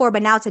close before,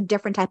 but now it's a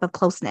different type of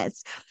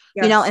closeness,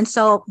 and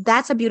so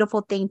that's a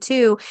beautiful thing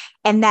too.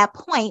 And that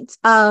point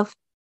of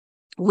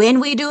when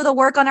we do the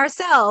work on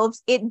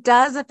ourselves, it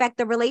does affect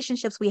the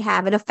relationships we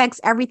have. It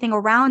affects everything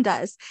around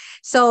us.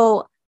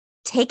 So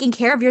taking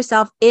care of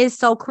yourself is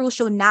so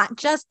crucial, not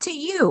just to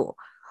you,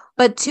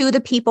 but to the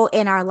people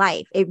in our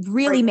life. It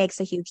really makes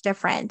a huge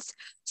difference.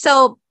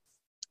 So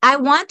I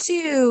want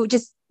to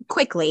just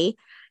quickly,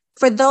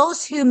 for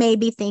those who may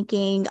be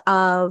thinking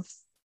of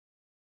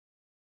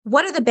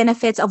what are the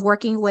benefits of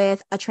working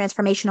with a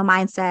transformational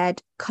mindset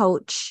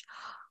coach,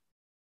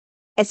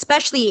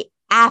 especially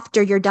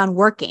after you're done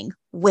working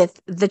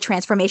with the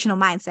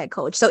transformational mindset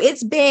coach. So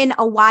it's been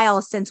a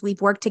while since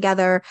we've worked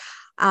together.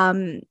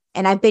 And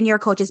I've been your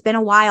coach. It's been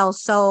a while.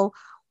 So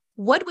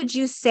what would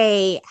you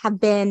say have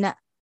been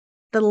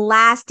the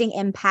lasting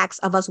impacts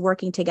of us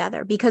working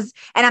together? Because,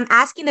 and I'm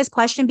asking this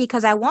question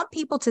because I want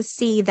people to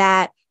see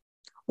that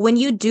when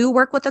you do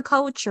work with a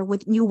coach or when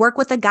you work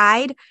with a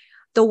guide,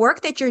 the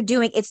work that you're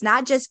doing, it's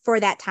not just for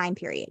that time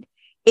period.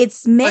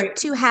 It's meant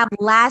to have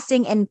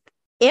lasting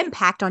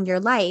impact on your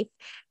life.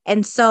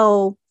 And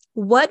so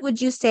what would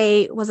you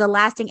say was a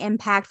lasting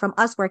impact from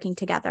us working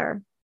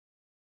together?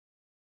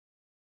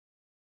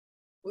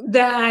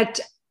 That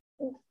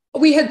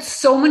we had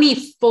so many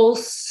full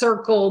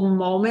circle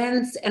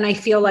moments, and I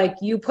feel like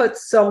you put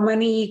so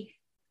many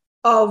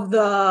of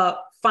the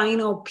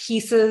final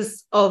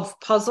pieces of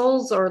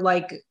puzzles, or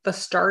like the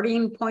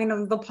starting point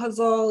of the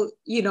puzzle,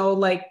 you know,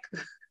 like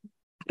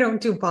I don't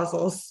do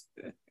puzzles,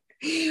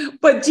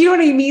 but do you know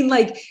what I mean?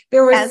 Like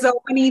there were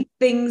so many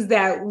things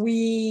that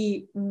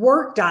we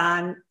worked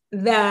on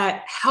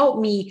that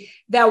helped me,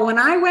 that when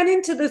I went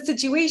into the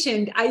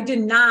situation, I did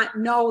not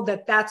know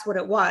that that's what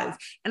it was.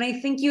 And I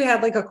think you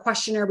had like a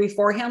questionnaire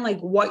beforehand, like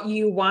what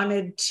you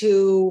wanted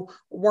to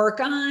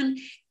work on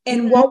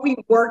and what we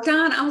worked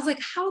on. I was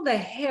like, how the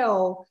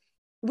hell,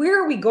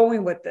 where are we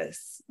going with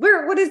this?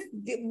 What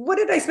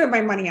did I spend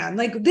my money on?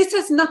 Like, this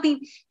is nothing.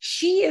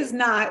 She is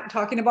not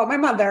talking about my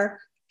mother.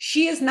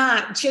 She has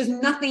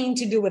nothing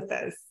to do with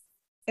this.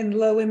 And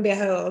lo and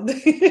behold,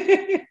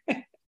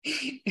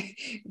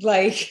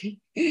 like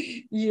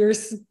your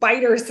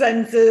spider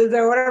senses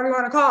or whatever you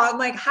want to call it. I'm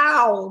like,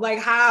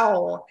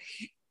 how?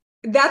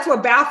 That's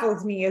what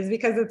baffles me, is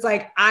because it's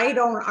like, I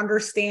don't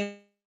understand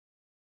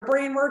how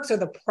brain works, or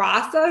the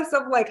process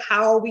of like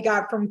how we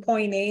got from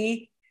point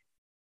A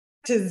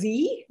to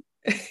Z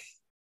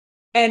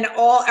and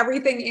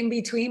everything in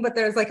between, but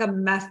there's like a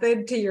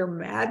method to your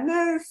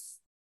madness.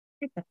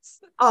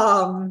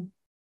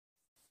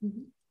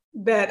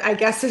 That I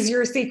guess is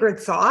your secret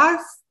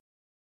sauce.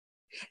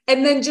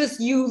 And then just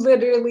you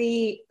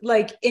literally,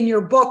 like in your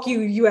book,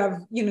 you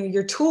have, you know,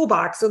 your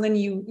toolbox. So then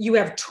you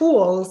have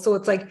tools. So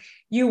it's like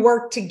you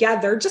work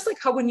together, just like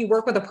how when you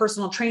work with a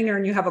personal trainer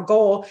and you have a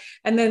goal,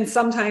 and then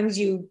sometimes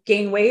you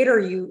gain weight or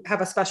you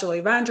have a special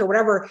event or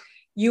whatever,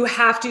 you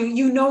have to,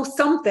 you know,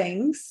 some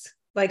things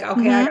like,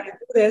 okay, I gotta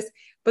do this,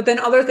 but then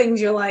other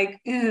things you're like,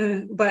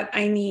 but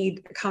I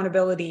need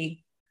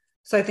accountability.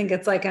 So I think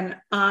it's like an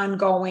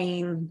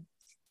ongoing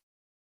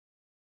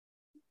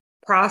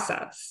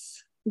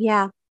process.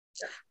 Yeah.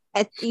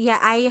 I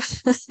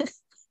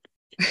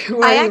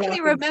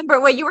actually remember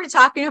what you were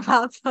talking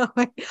about. So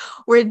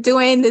we're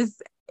doing this,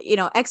 you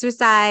know,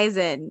 exercise,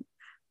 and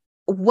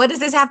what does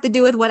this have to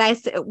do with what I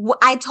said?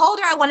 I told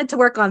her I wanted to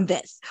work on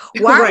this.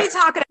 Why are we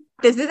talking about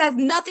this? This has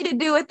nothing to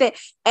do with it.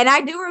 And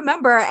I do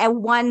remember at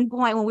one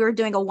point when we were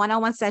doing a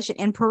one-on-one session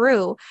in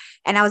Peru,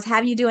 and I was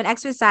having you do an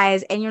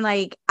exercise, and you're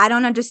like, I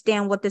don't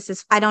understand what this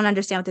is. I don't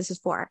understand what this is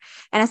for.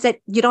 And I said,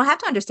 you don't have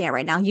to understand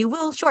right now. You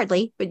will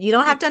shortly, but you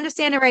don't have to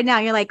understand it right now.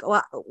 And you're like,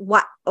 well,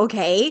 what?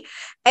 Okay.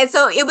 And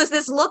so it was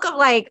this look of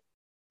like,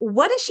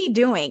 what is she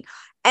doing?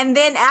 And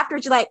then after,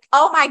 you're like,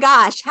 oh my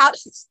gosh, how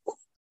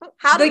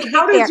did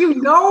you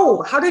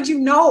know? How did you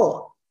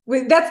know?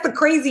 That's the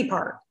crazy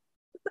part.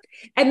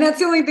 And that's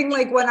the only thing,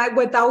 like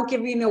without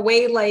giving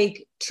away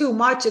like too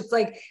much, it's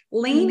like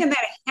laying in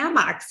that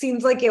hammock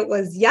seems like it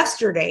was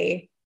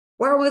yesterday,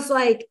 where it was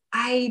like,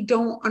 I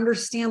don't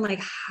understand like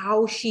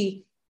how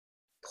she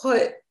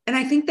put, and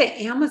I think that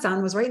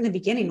Amazon was right in the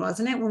beginning,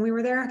 wasn't it? When we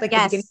were there, like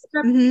yes. the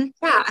beginning.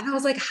 Yeah. And I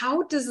was like,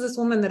 how does this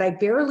woman that I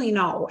barely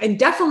know, and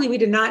definitely we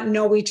did not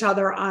know each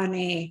other on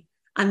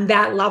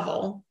that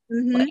level.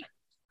 Like,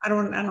 I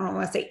don't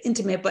want to say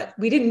intimate, but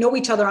we didn't know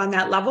each other on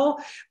that level,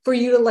 for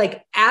you to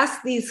like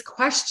ask these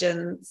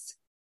questions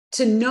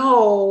to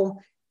know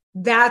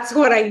that's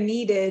what I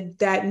needed,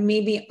 that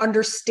made me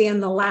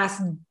understand the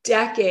last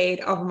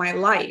decade of my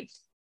life.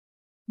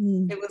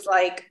 It was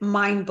like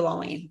mind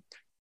blowing.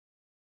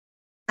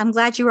 I'm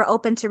glad you were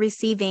open to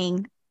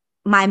receiving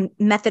my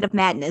method of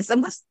madness.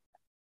 I'm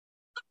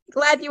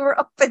glad you were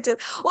open to,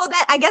 well,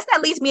 that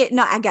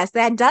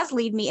does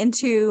lead me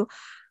into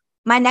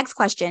my next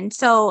question.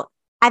 So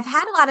I've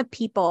had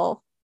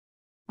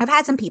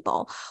some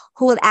people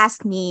who would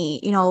ask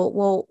me, you know,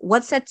 well,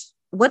 what sets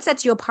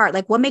you apart?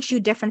 Like, what makes you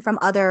different from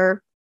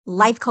other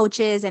life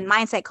coaches and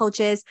mindset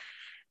coaches?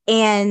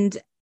 And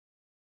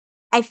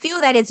I feel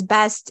that it's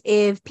best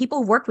if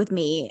people work with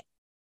me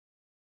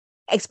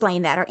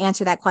explain that or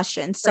answer that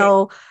question.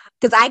 So,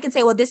 because I can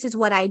say, well, this is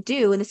what I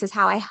do and this is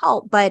how I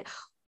help. But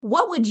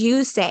what would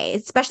you say,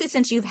 especially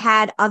since you've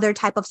had other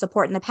type of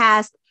support in the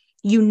past,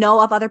 you know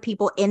of other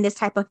people in this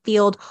type of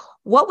field,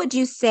 what would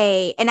you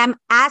say? And I'm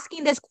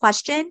asking this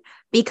question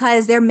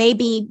because there may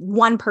be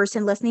one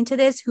person listening to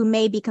this who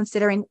may be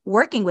considering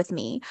working with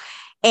me.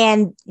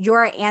 And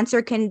your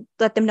answer can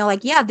let them know,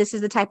 like, yeah, this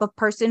is the type of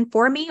person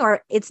for me,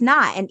 or it's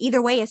not. And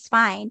either way is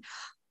fine.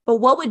 But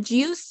what would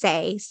you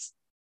say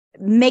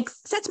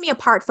sets me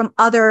apart from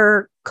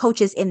other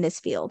coaches in this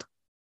field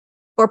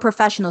or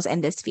professionals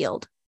in this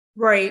field?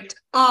 Right.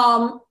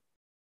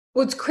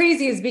 What's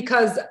crazy is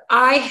because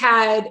I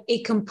had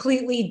a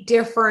completely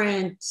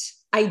different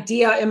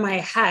idea in my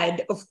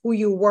head of who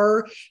you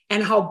were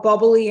and how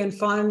bubbly and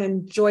fun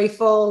and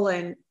joyful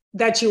and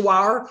that you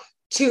are,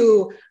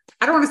 to,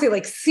 I don't want to say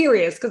like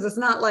serious, because it's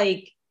not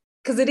like,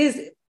 because it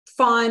is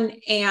fun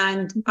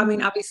and I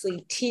mean,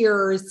 obviously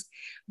tears,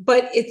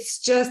 but it's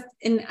just,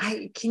 and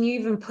can you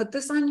even put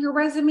this on your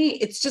resume?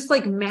 It's just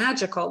like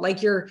magical.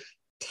 Like, you're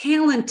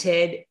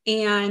talented,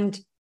 and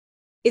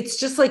it's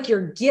just like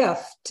your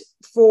gift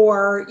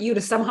for you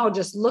to somehow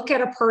just look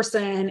at a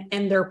person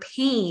and their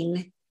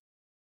pain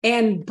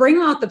and bring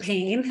out the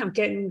pain. I'm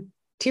getting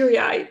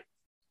teary-eyed.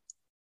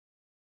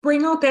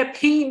 Bring out that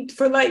pain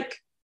for like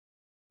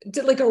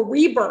a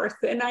rebirth.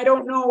 And I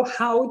don't know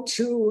how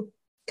to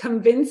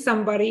convince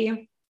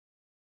somebody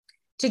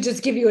to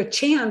just give you a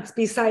chance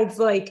besides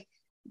like,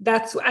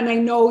 and I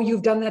know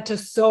you've done that to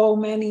so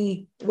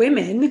many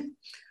women.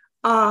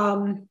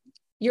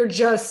 You're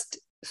just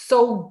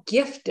so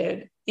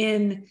gifted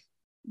in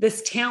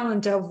this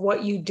talent of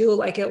what you do.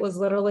 Like, it was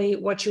literally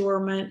what you were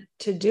meant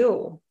to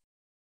do.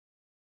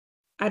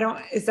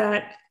 Is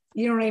that,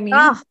 you know what I mean?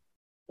 Oh,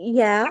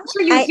 yeah. I'm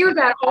sure you hear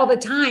that all the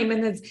time.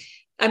 And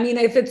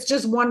if it's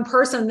just one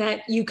person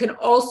that you can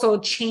also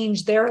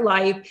change their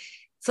life,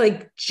 it's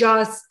like,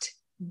 just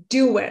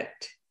do it.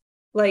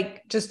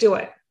 Like, just do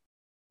it.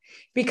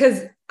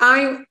 Because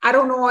I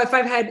don't know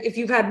if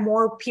you've had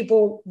more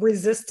people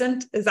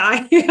resistant as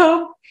I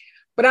am,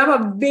 but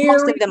I'm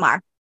Most of them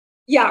are.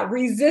 Yeah,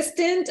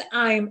 resistant.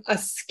 I'm a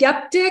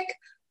skeptic.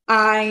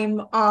 I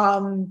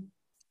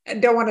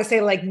don't want to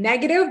say like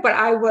negative, but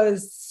I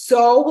was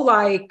so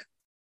like,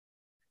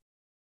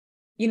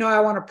 I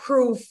want to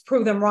prove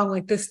them wrong.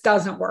 Like, this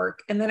doesn't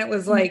work. And then it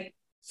was like,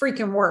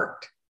 freaking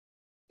worked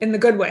in the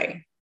good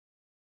way.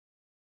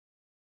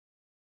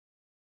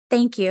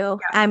 Thank you.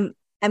 Yeah.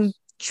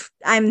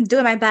 I'm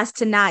doing my best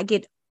to not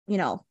get,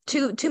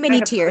 too many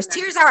tears.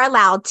 Tears are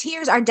allowed.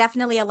 Tears are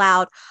definitely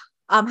allowed.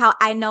 How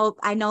I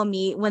know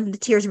me, when the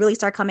tears really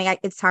start coming,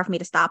 it's hard for me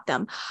to stop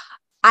them.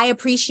 I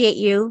appreciate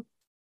you.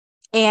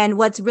 And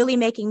what's really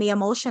making me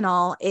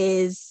emotional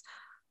is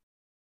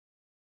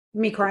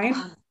me crying,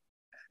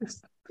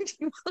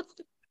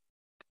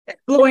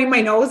 blowing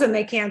my nose, and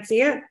they can't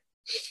see it.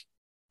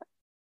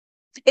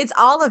 It's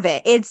all of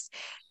it.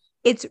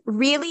 It's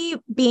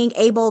really being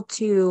able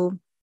to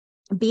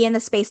be in the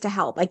space to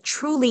help, like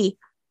truly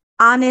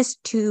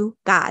honest to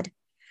God,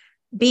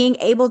 being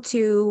able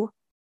to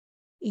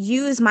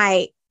use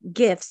my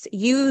gifts,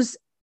 use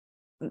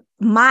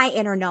my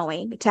inner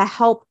knowing to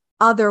help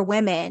other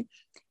women.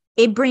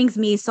 It brings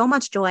me so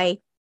much joy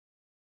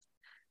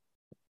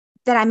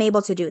that I'm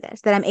able to do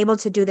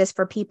this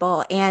for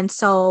people. And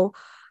so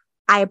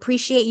I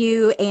appreciate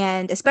you.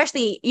 And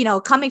especially,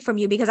 coming from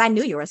you, because I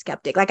knew you were a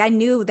skeptic. Like, I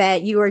knew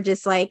that you were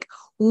just like,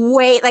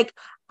 wait, like,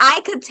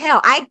 I could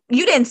tell.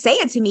 You didn't say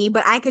it to me,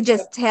 but I could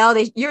just tell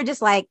that you're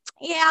just like,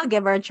 yeah, I'll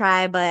give her a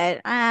try, but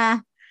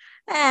I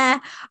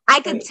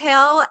could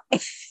tell.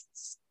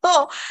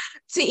 So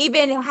to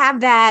even have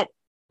that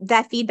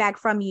feedback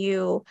from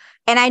you,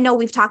 and I know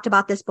we've talked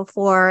about this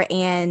before,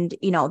 and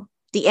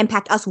the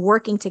impact us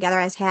working together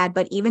has had,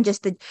 but even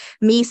just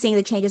me seeing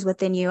the changes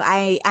within you,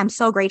 I'm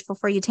so grateful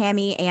for you,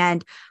 Tammy.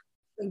 And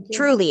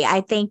truly,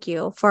 I thank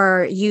you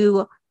for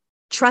you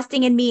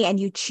trusting in me and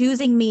you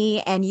choosing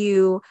me and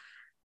you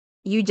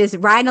just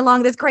riding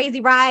along this crazy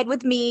ride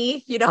with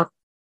me,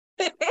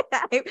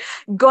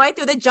 going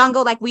through the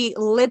jungle. Like, we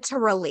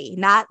literally,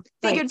 not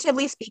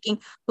figuratively speaking,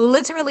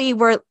 literally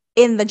were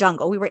in the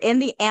jungle. We were in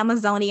the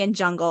Amazonian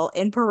jungle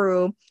in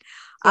Peru.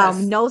 Yes.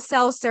 No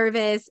cell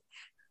service.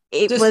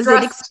 It was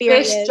an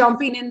experience. Fish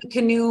jumping in the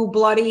canoe,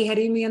 bloody,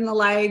 hitting me in the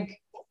leg.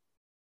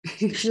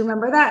 Do you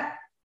remember that?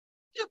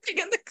 Jumping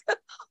in the canoe.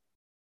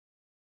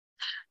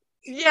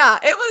 Yeah,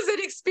 it was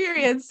an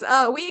experience.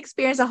 We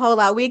experienced a whole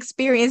lot. We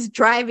experienced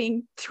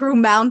driving through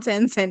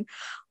mountains and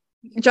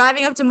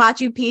driving up to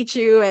Machu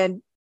Picchu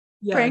and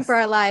praying for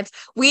our lives.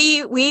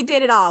 We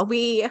did it all.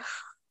 Me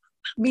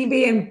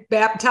being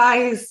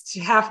baptized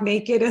half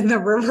naked in the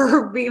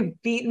river, being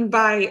beaten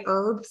by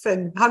herbs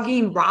and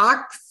hugging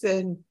rocks,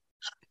 and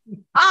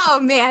oh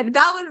man,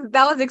 that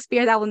was an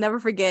experience I will never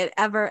forget,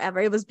 ever.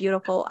 It was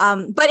beautiful.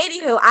 But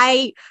anywho,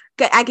 I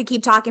could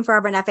keep talking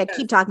forever, and if I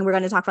keep talking, we're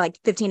going to talk for like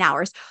 15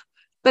 hours.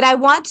 But I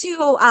want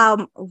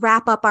to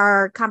wrap up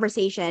our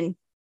conversation.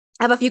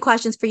 I have a few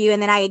questions for you,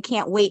 and then I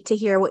can't wait to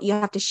hear what you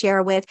have to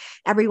share with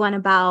everyone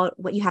about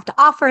what you have to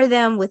offer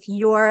them with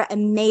your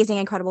amazing,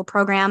 incredible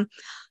program.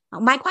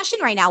 My question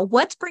right now,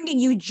 what's bringing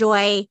you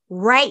joy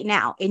right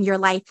now in your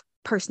life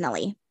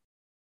personally?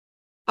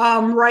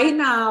 Right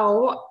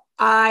now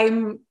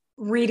I'm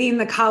reading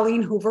the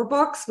Colleen Hoover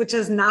books, which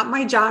is not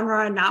my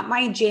genre, not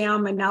my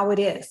jam, and now it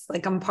is.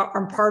 Like I'm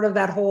part of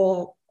that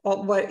whole.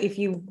 What if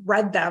you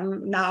read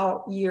them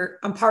now?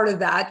 I'm part of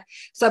that.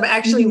 So I'm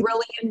actually Mm-hmm.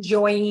 really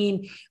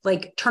enjoying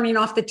like turning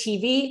off the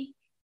TV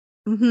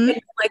Mm-hmm.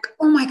 and like,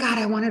 oh my God,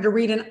 I wanted to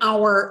read an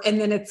hour, and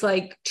then it's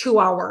like 2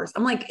 hours.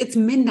 I'm like, it's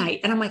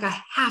midnight, and I'm like, I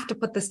have to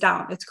put this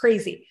down. It's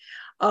crazy.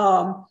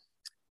 Um,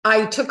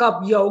 I took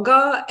up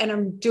yoga, and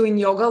I'm doing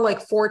yoga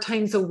like 4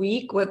 times a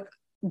week with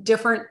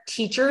different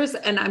teachers,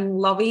 and I'm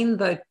loving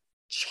the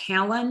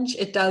challenge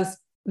it does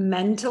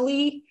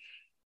mentally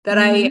that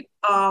Mm-hmm.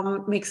 I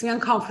makes me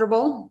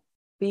uncomfortable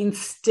being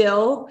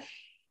still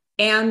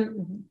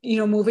and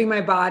moving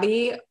my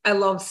body. I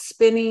love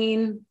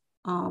spinning.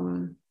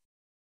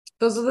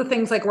 Those are the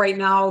things like right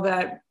now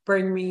that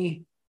bring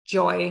me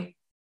joy.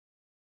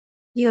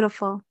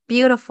 Beautiful.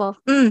 Beautiful.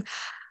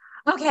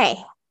 Okay.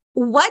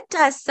 What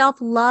does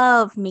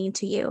self-love mean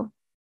to you?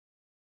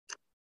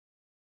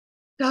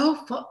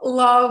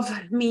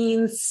 Self-love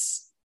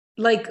means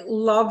like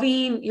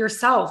loving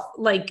yourself,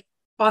 like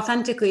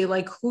authentically,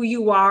 like who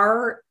you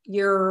are,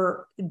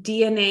 your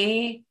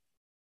DNA,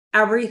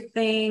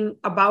 everything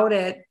about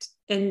it,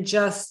 and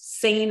just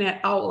saying it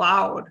out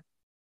loud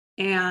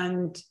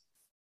and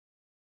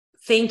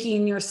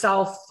thanking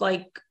yourself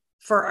like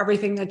for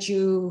everything that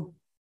you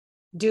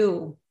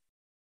do,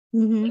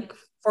 Mm-hmm. like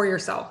for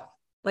yourself.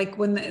 Like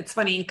when it's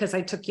funny because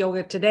I took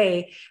yoga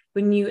today,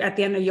 when you at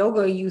the end of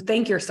yoga, you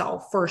thank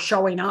yourself for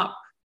showing up.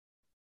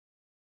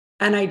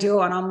 And I do.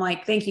 And I'm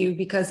like, thank you.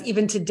 Because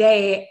even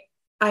today,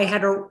 I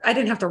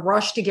didn't have to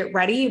rush to get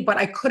ready, but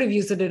I could have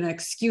used it as an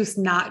excuse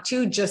not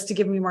to, just to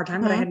give me more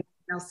time, but I Mm-hmm. had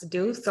nothing else to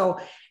do. So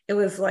it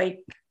was like,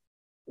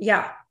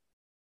 yeah.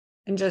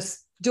 And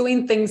just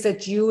doing things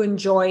that you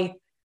enjoy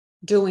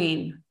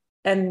doing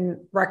and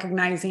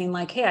recognizing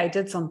like, hey, I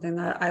did something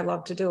that I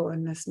love to do.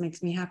 And this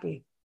makes me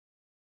happy.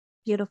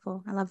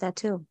 Beautiful. I love that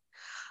too.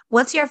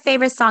 What's your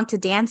favorite song to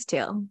dance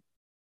to?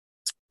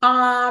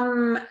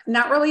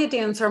 Not really a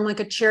dancer. I'm like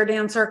a chair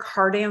dancer,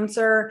 car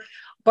dancer,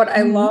 but I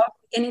Mm-hmm. love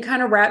any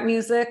kind of rap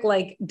music,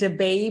 like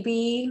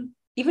DaBaby,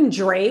 even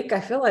Drake.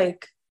 I feel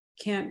like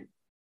can't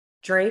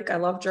Drake. I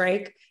love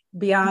Drake,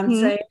 Mm-hmm.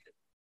 Beyonce,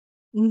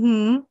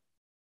 Mm-hmm.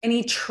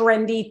 any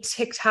trendy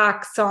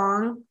TikTok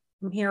song.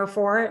 I'm here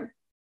for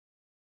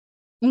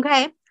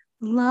Okay.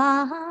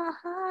 Love.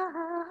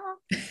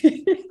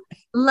 it.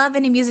 Love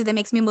any music that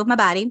makes me move my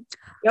body.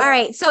 All Yep.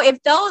 right. So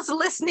if those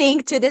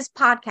listening to this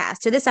podcast,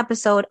 to this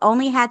episode,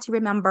 only had to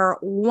remember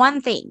one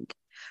thing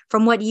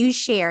from what you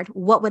shared,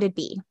 what would it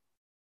be?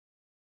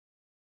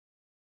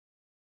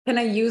 Can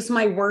I use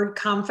my word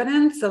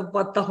confidence of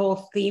what the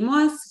whole theme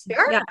was?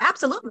 Sure. Yeah.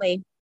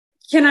 Absolutely.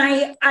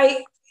 Can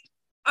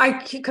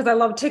because I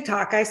love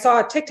TikTok. I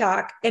saw a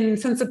TikTok, and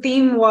since the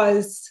theme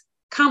was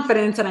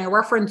confidence and I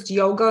referenced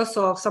yoga.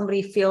 So if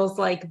somebody feels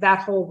like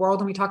that whole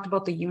world, and we talked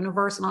about the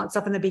universe and all that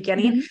stuff in the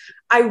beginning, Mm-hmm.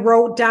 I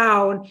wrote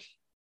down,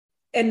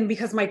 and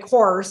because my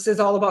course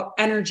is all about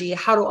energy,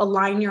 how to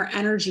align your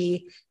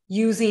energy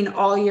using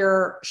all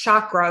your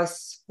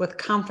chakras with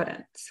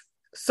confidence.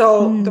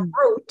 So the Mm,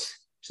 root,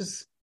 which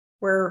is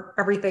where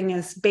everything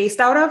is based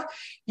out of,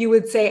 you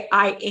would say,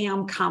 I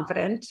am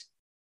confident,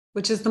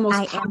 which is the most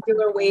I am.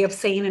 popular way of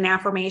saying an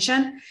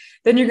affirmation.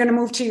 Then you're going to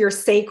move to your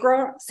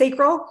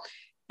sacral,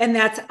 and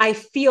that's I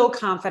feel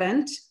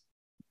confident.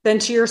 Then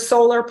to your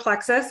solar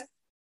plexus,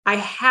 I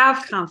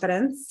have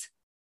confidence.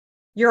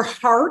 Your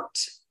heart,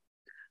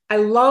 I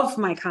love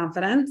my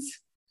confidence.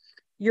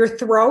 Your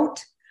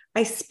throat,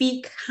 I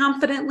speak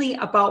confidently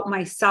about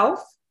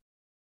myself.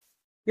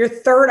 Your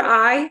third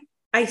eye,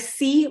 I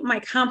see my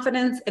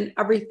confidence in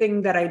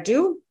everything that I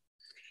do.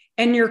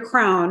 And your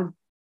crown,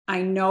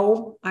 I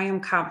know I am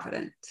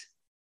confident.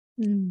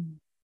 Mm.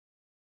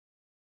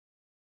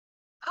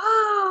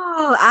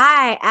 Oh,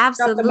 I Drop the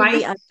absolutely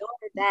mic.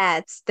 adore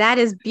that. That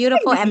is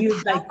beautiful and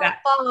Used like that.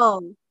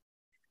 powerful.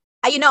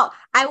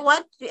 I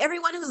want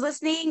everyone who's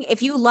listening,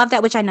 if you love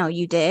that, which I know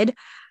you did,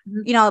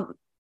 Mhm. you know,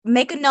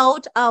 make a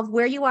note of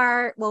where you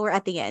are. Well, we're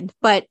at the end,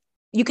 but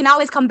you can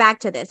always come back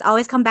to this.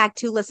 Always come back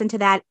to listen to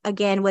that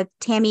again with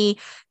Tammy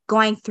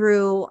going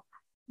through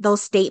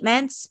those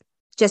statements,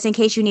 just in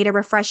case you need a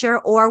refresher,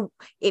 or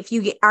if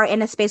you are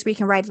in a space where you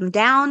can write them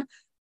down,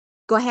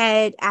 go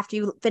ahead after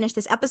you finish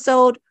this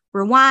episode,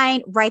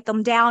 rewind, write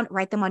them down,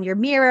 write them on your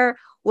mirror,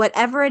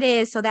 whatever it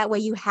is. So that way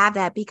you have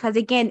that, because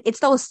again, it's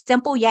those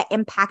simple yet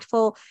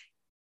impactful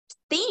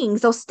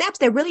things, those steps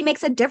that really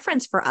makes a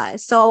difference for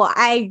us. So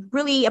I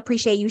really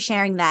appreciate you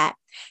sharing that.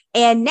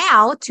 And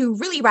now to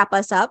really wrap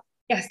us up,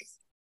 Yes.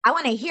 I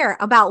want to hear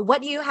about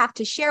what you have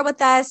to share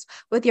with us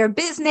with your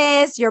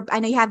business. I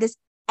know you have this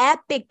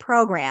epic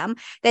program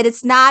that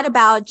it's not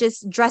about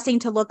just dressing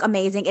to look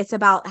amazing. It's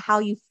about how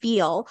you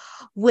feel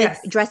with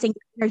Yes. dressing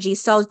energy.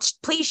 So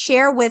please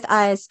share with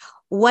us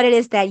what it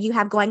is that you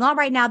have going on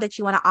right now that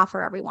you want to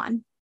offer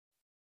everyone.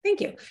 Thank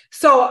you.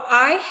 So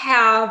I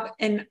have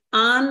an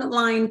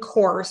online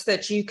course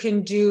that you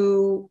can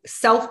do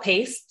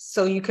self-paced.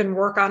 So you can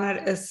work on it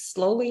as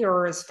slowly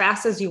or as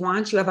fast as you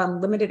want. You have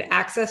unlimited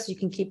access. You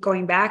can keep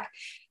going back.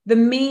 The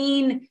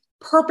main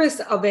purpose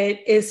of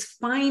it is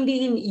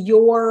finding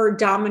your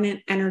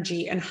dominant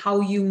energy and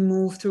how you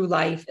move through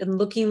life and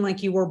looking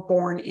like you were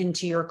born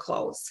into your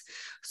clothes.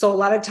 So a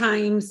lot of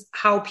times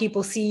how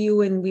people see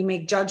you and we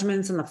make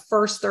judgments in the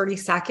first 30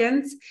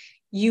 seconds,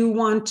 you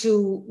want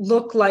to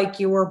look like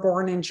you were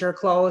born into your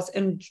clothes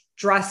and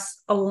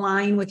dress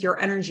align with your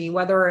energy,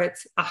 whether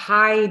it's a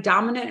high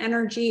dominant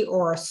energy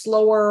or a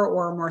slower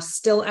or a more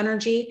still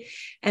energy.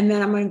 And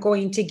then I'm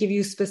going to give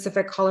you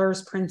specific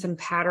colors, prints, and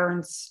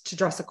patterns to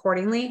dress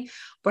accordingly.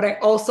 But I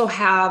also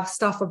have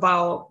stuff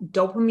about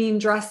dopamine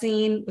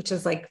dressing, which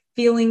is like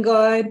feeling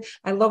good.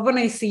 I love when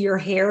I see your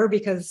hair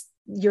because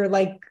you're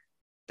like,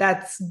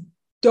 that's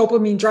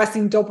dopamine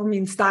dressing,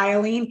 dopamine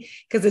styling,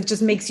 because it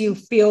just makes you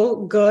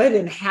feel good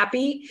and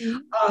happy.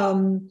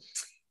 Mm-hmm.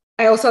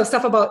 I also have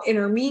stuff about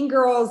inner mean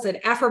girls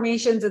and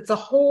affirmations. It's a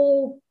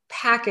whole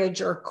package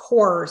or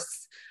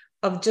course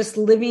of just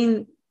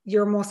living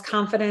your most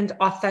confident,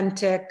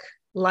 authentic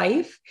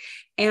life.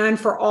 And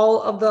for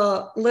all of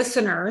the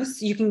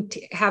listeners, you can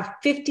have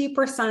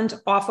 50%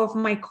 off of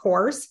my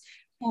course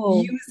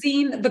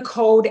using the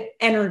code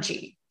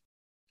ENERGY.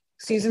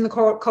 So using the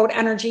code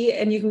ENERGY,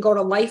 and you can go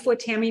to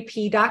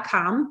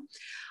lifewithtammyp.com.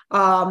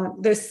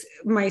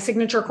 My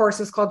signature course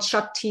is called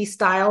Shakti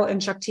Style,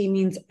 and Shakti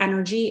means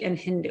energy in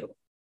Hindu.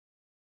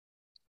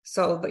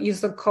 So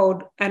use the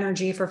code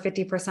ENERGY for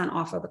 50%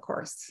 off of the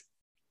course.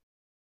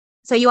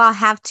 So you all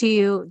have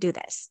to do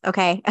this.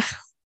 Okay.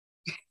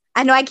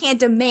 I know I can't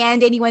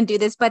demand anyone do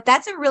this, but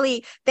that's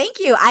thank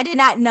you. I did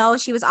not know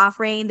she was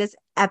offering this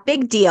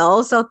epic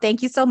deal. So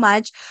thank you so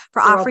much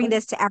for offering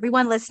this to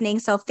everyone listening.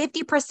 So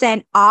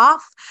 50%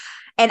 off.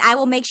 And I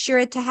will make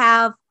sure to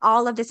have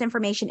all of this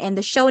information in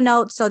the show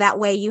notes. So that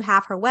way you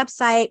have her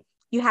website,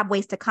 you have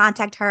ways to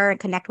contact her and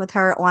connect with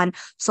her on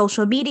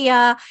social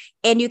media,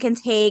 and you can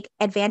take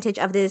advantage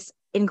of this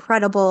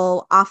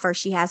incredible offer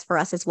she has for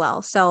us as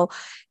well. So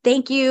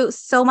thank you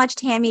so much,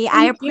 Tammy.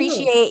 I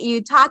appreciate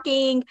you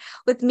talking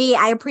with me.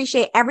 I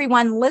appreciate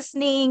everyone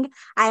listening.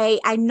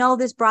 I know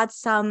this brought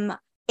some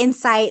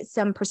insight,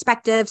 some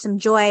perspective, some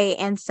joy,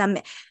 and some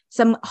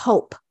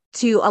hope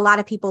to a lot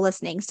of people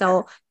listening.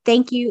 So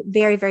thank you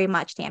very, very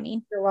much,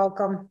 Tammy. You're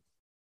welcome.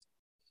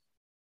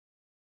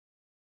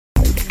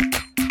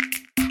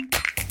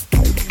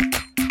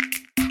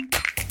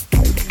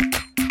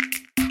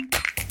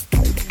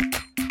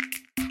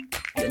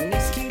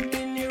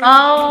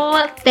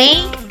 Oh,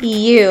 thank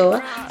you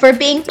for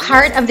being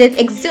part of this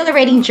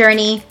exhilarating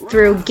journey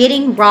through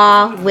Getting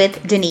Raw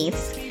with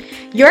Denise.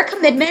 Your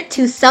commitment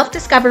to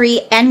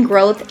self-discovery and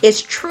growth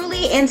is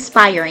truly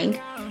inspiring.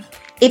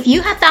 If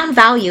you have found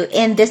value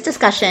in this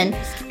discussion,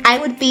 I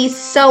would be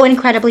so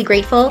incredibly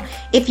grateful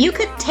if you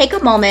could take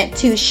a moment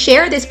to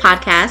share this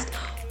podcast,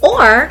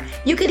 or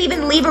you could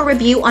even leave a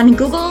review on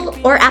Google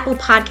or Apple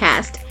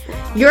Podcast.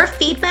 Your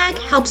feedback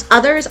helps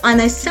others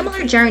on a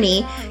similar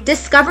journey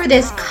discover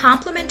this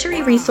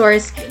complimentary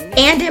resource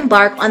and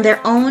embark on their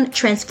own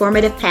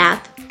transformative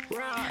path.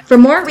 For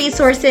more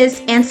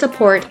resources and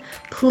support,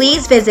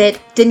 please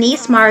visit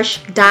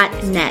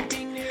denisemarsh.net.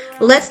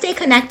 Let's stay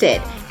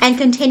connected and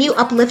continue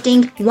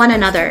uplifting one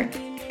another.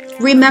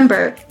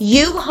 Remember,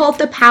 you hold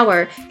the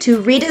power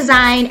to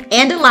redesign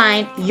and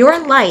align your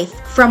life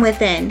from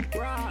within.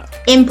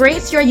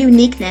 Embrace your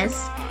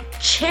uniqueness,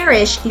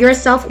 cherish your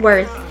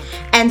self-worth,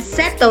 and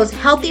set those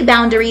healthy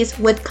boundaries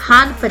with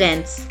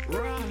confidence.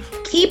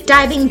 Keep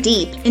diving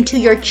deep into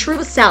your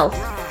true self,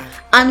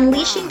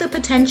 unleashing the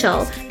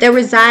potential that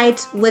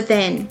resides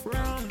within.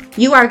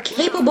 You are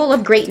capable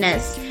of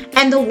greatness,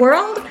 and the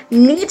world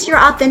needs your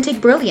authentic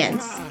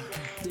brilliance.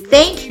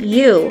 Thank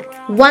you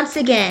once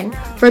again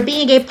for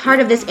being a part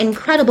of this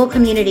incredible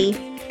community.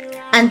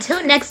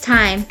 Until next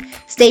time,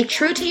 stay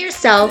true to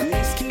yourself,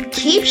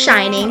 keep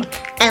shining,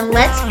 and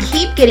let's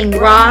keep getting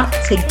raw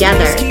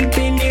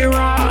together.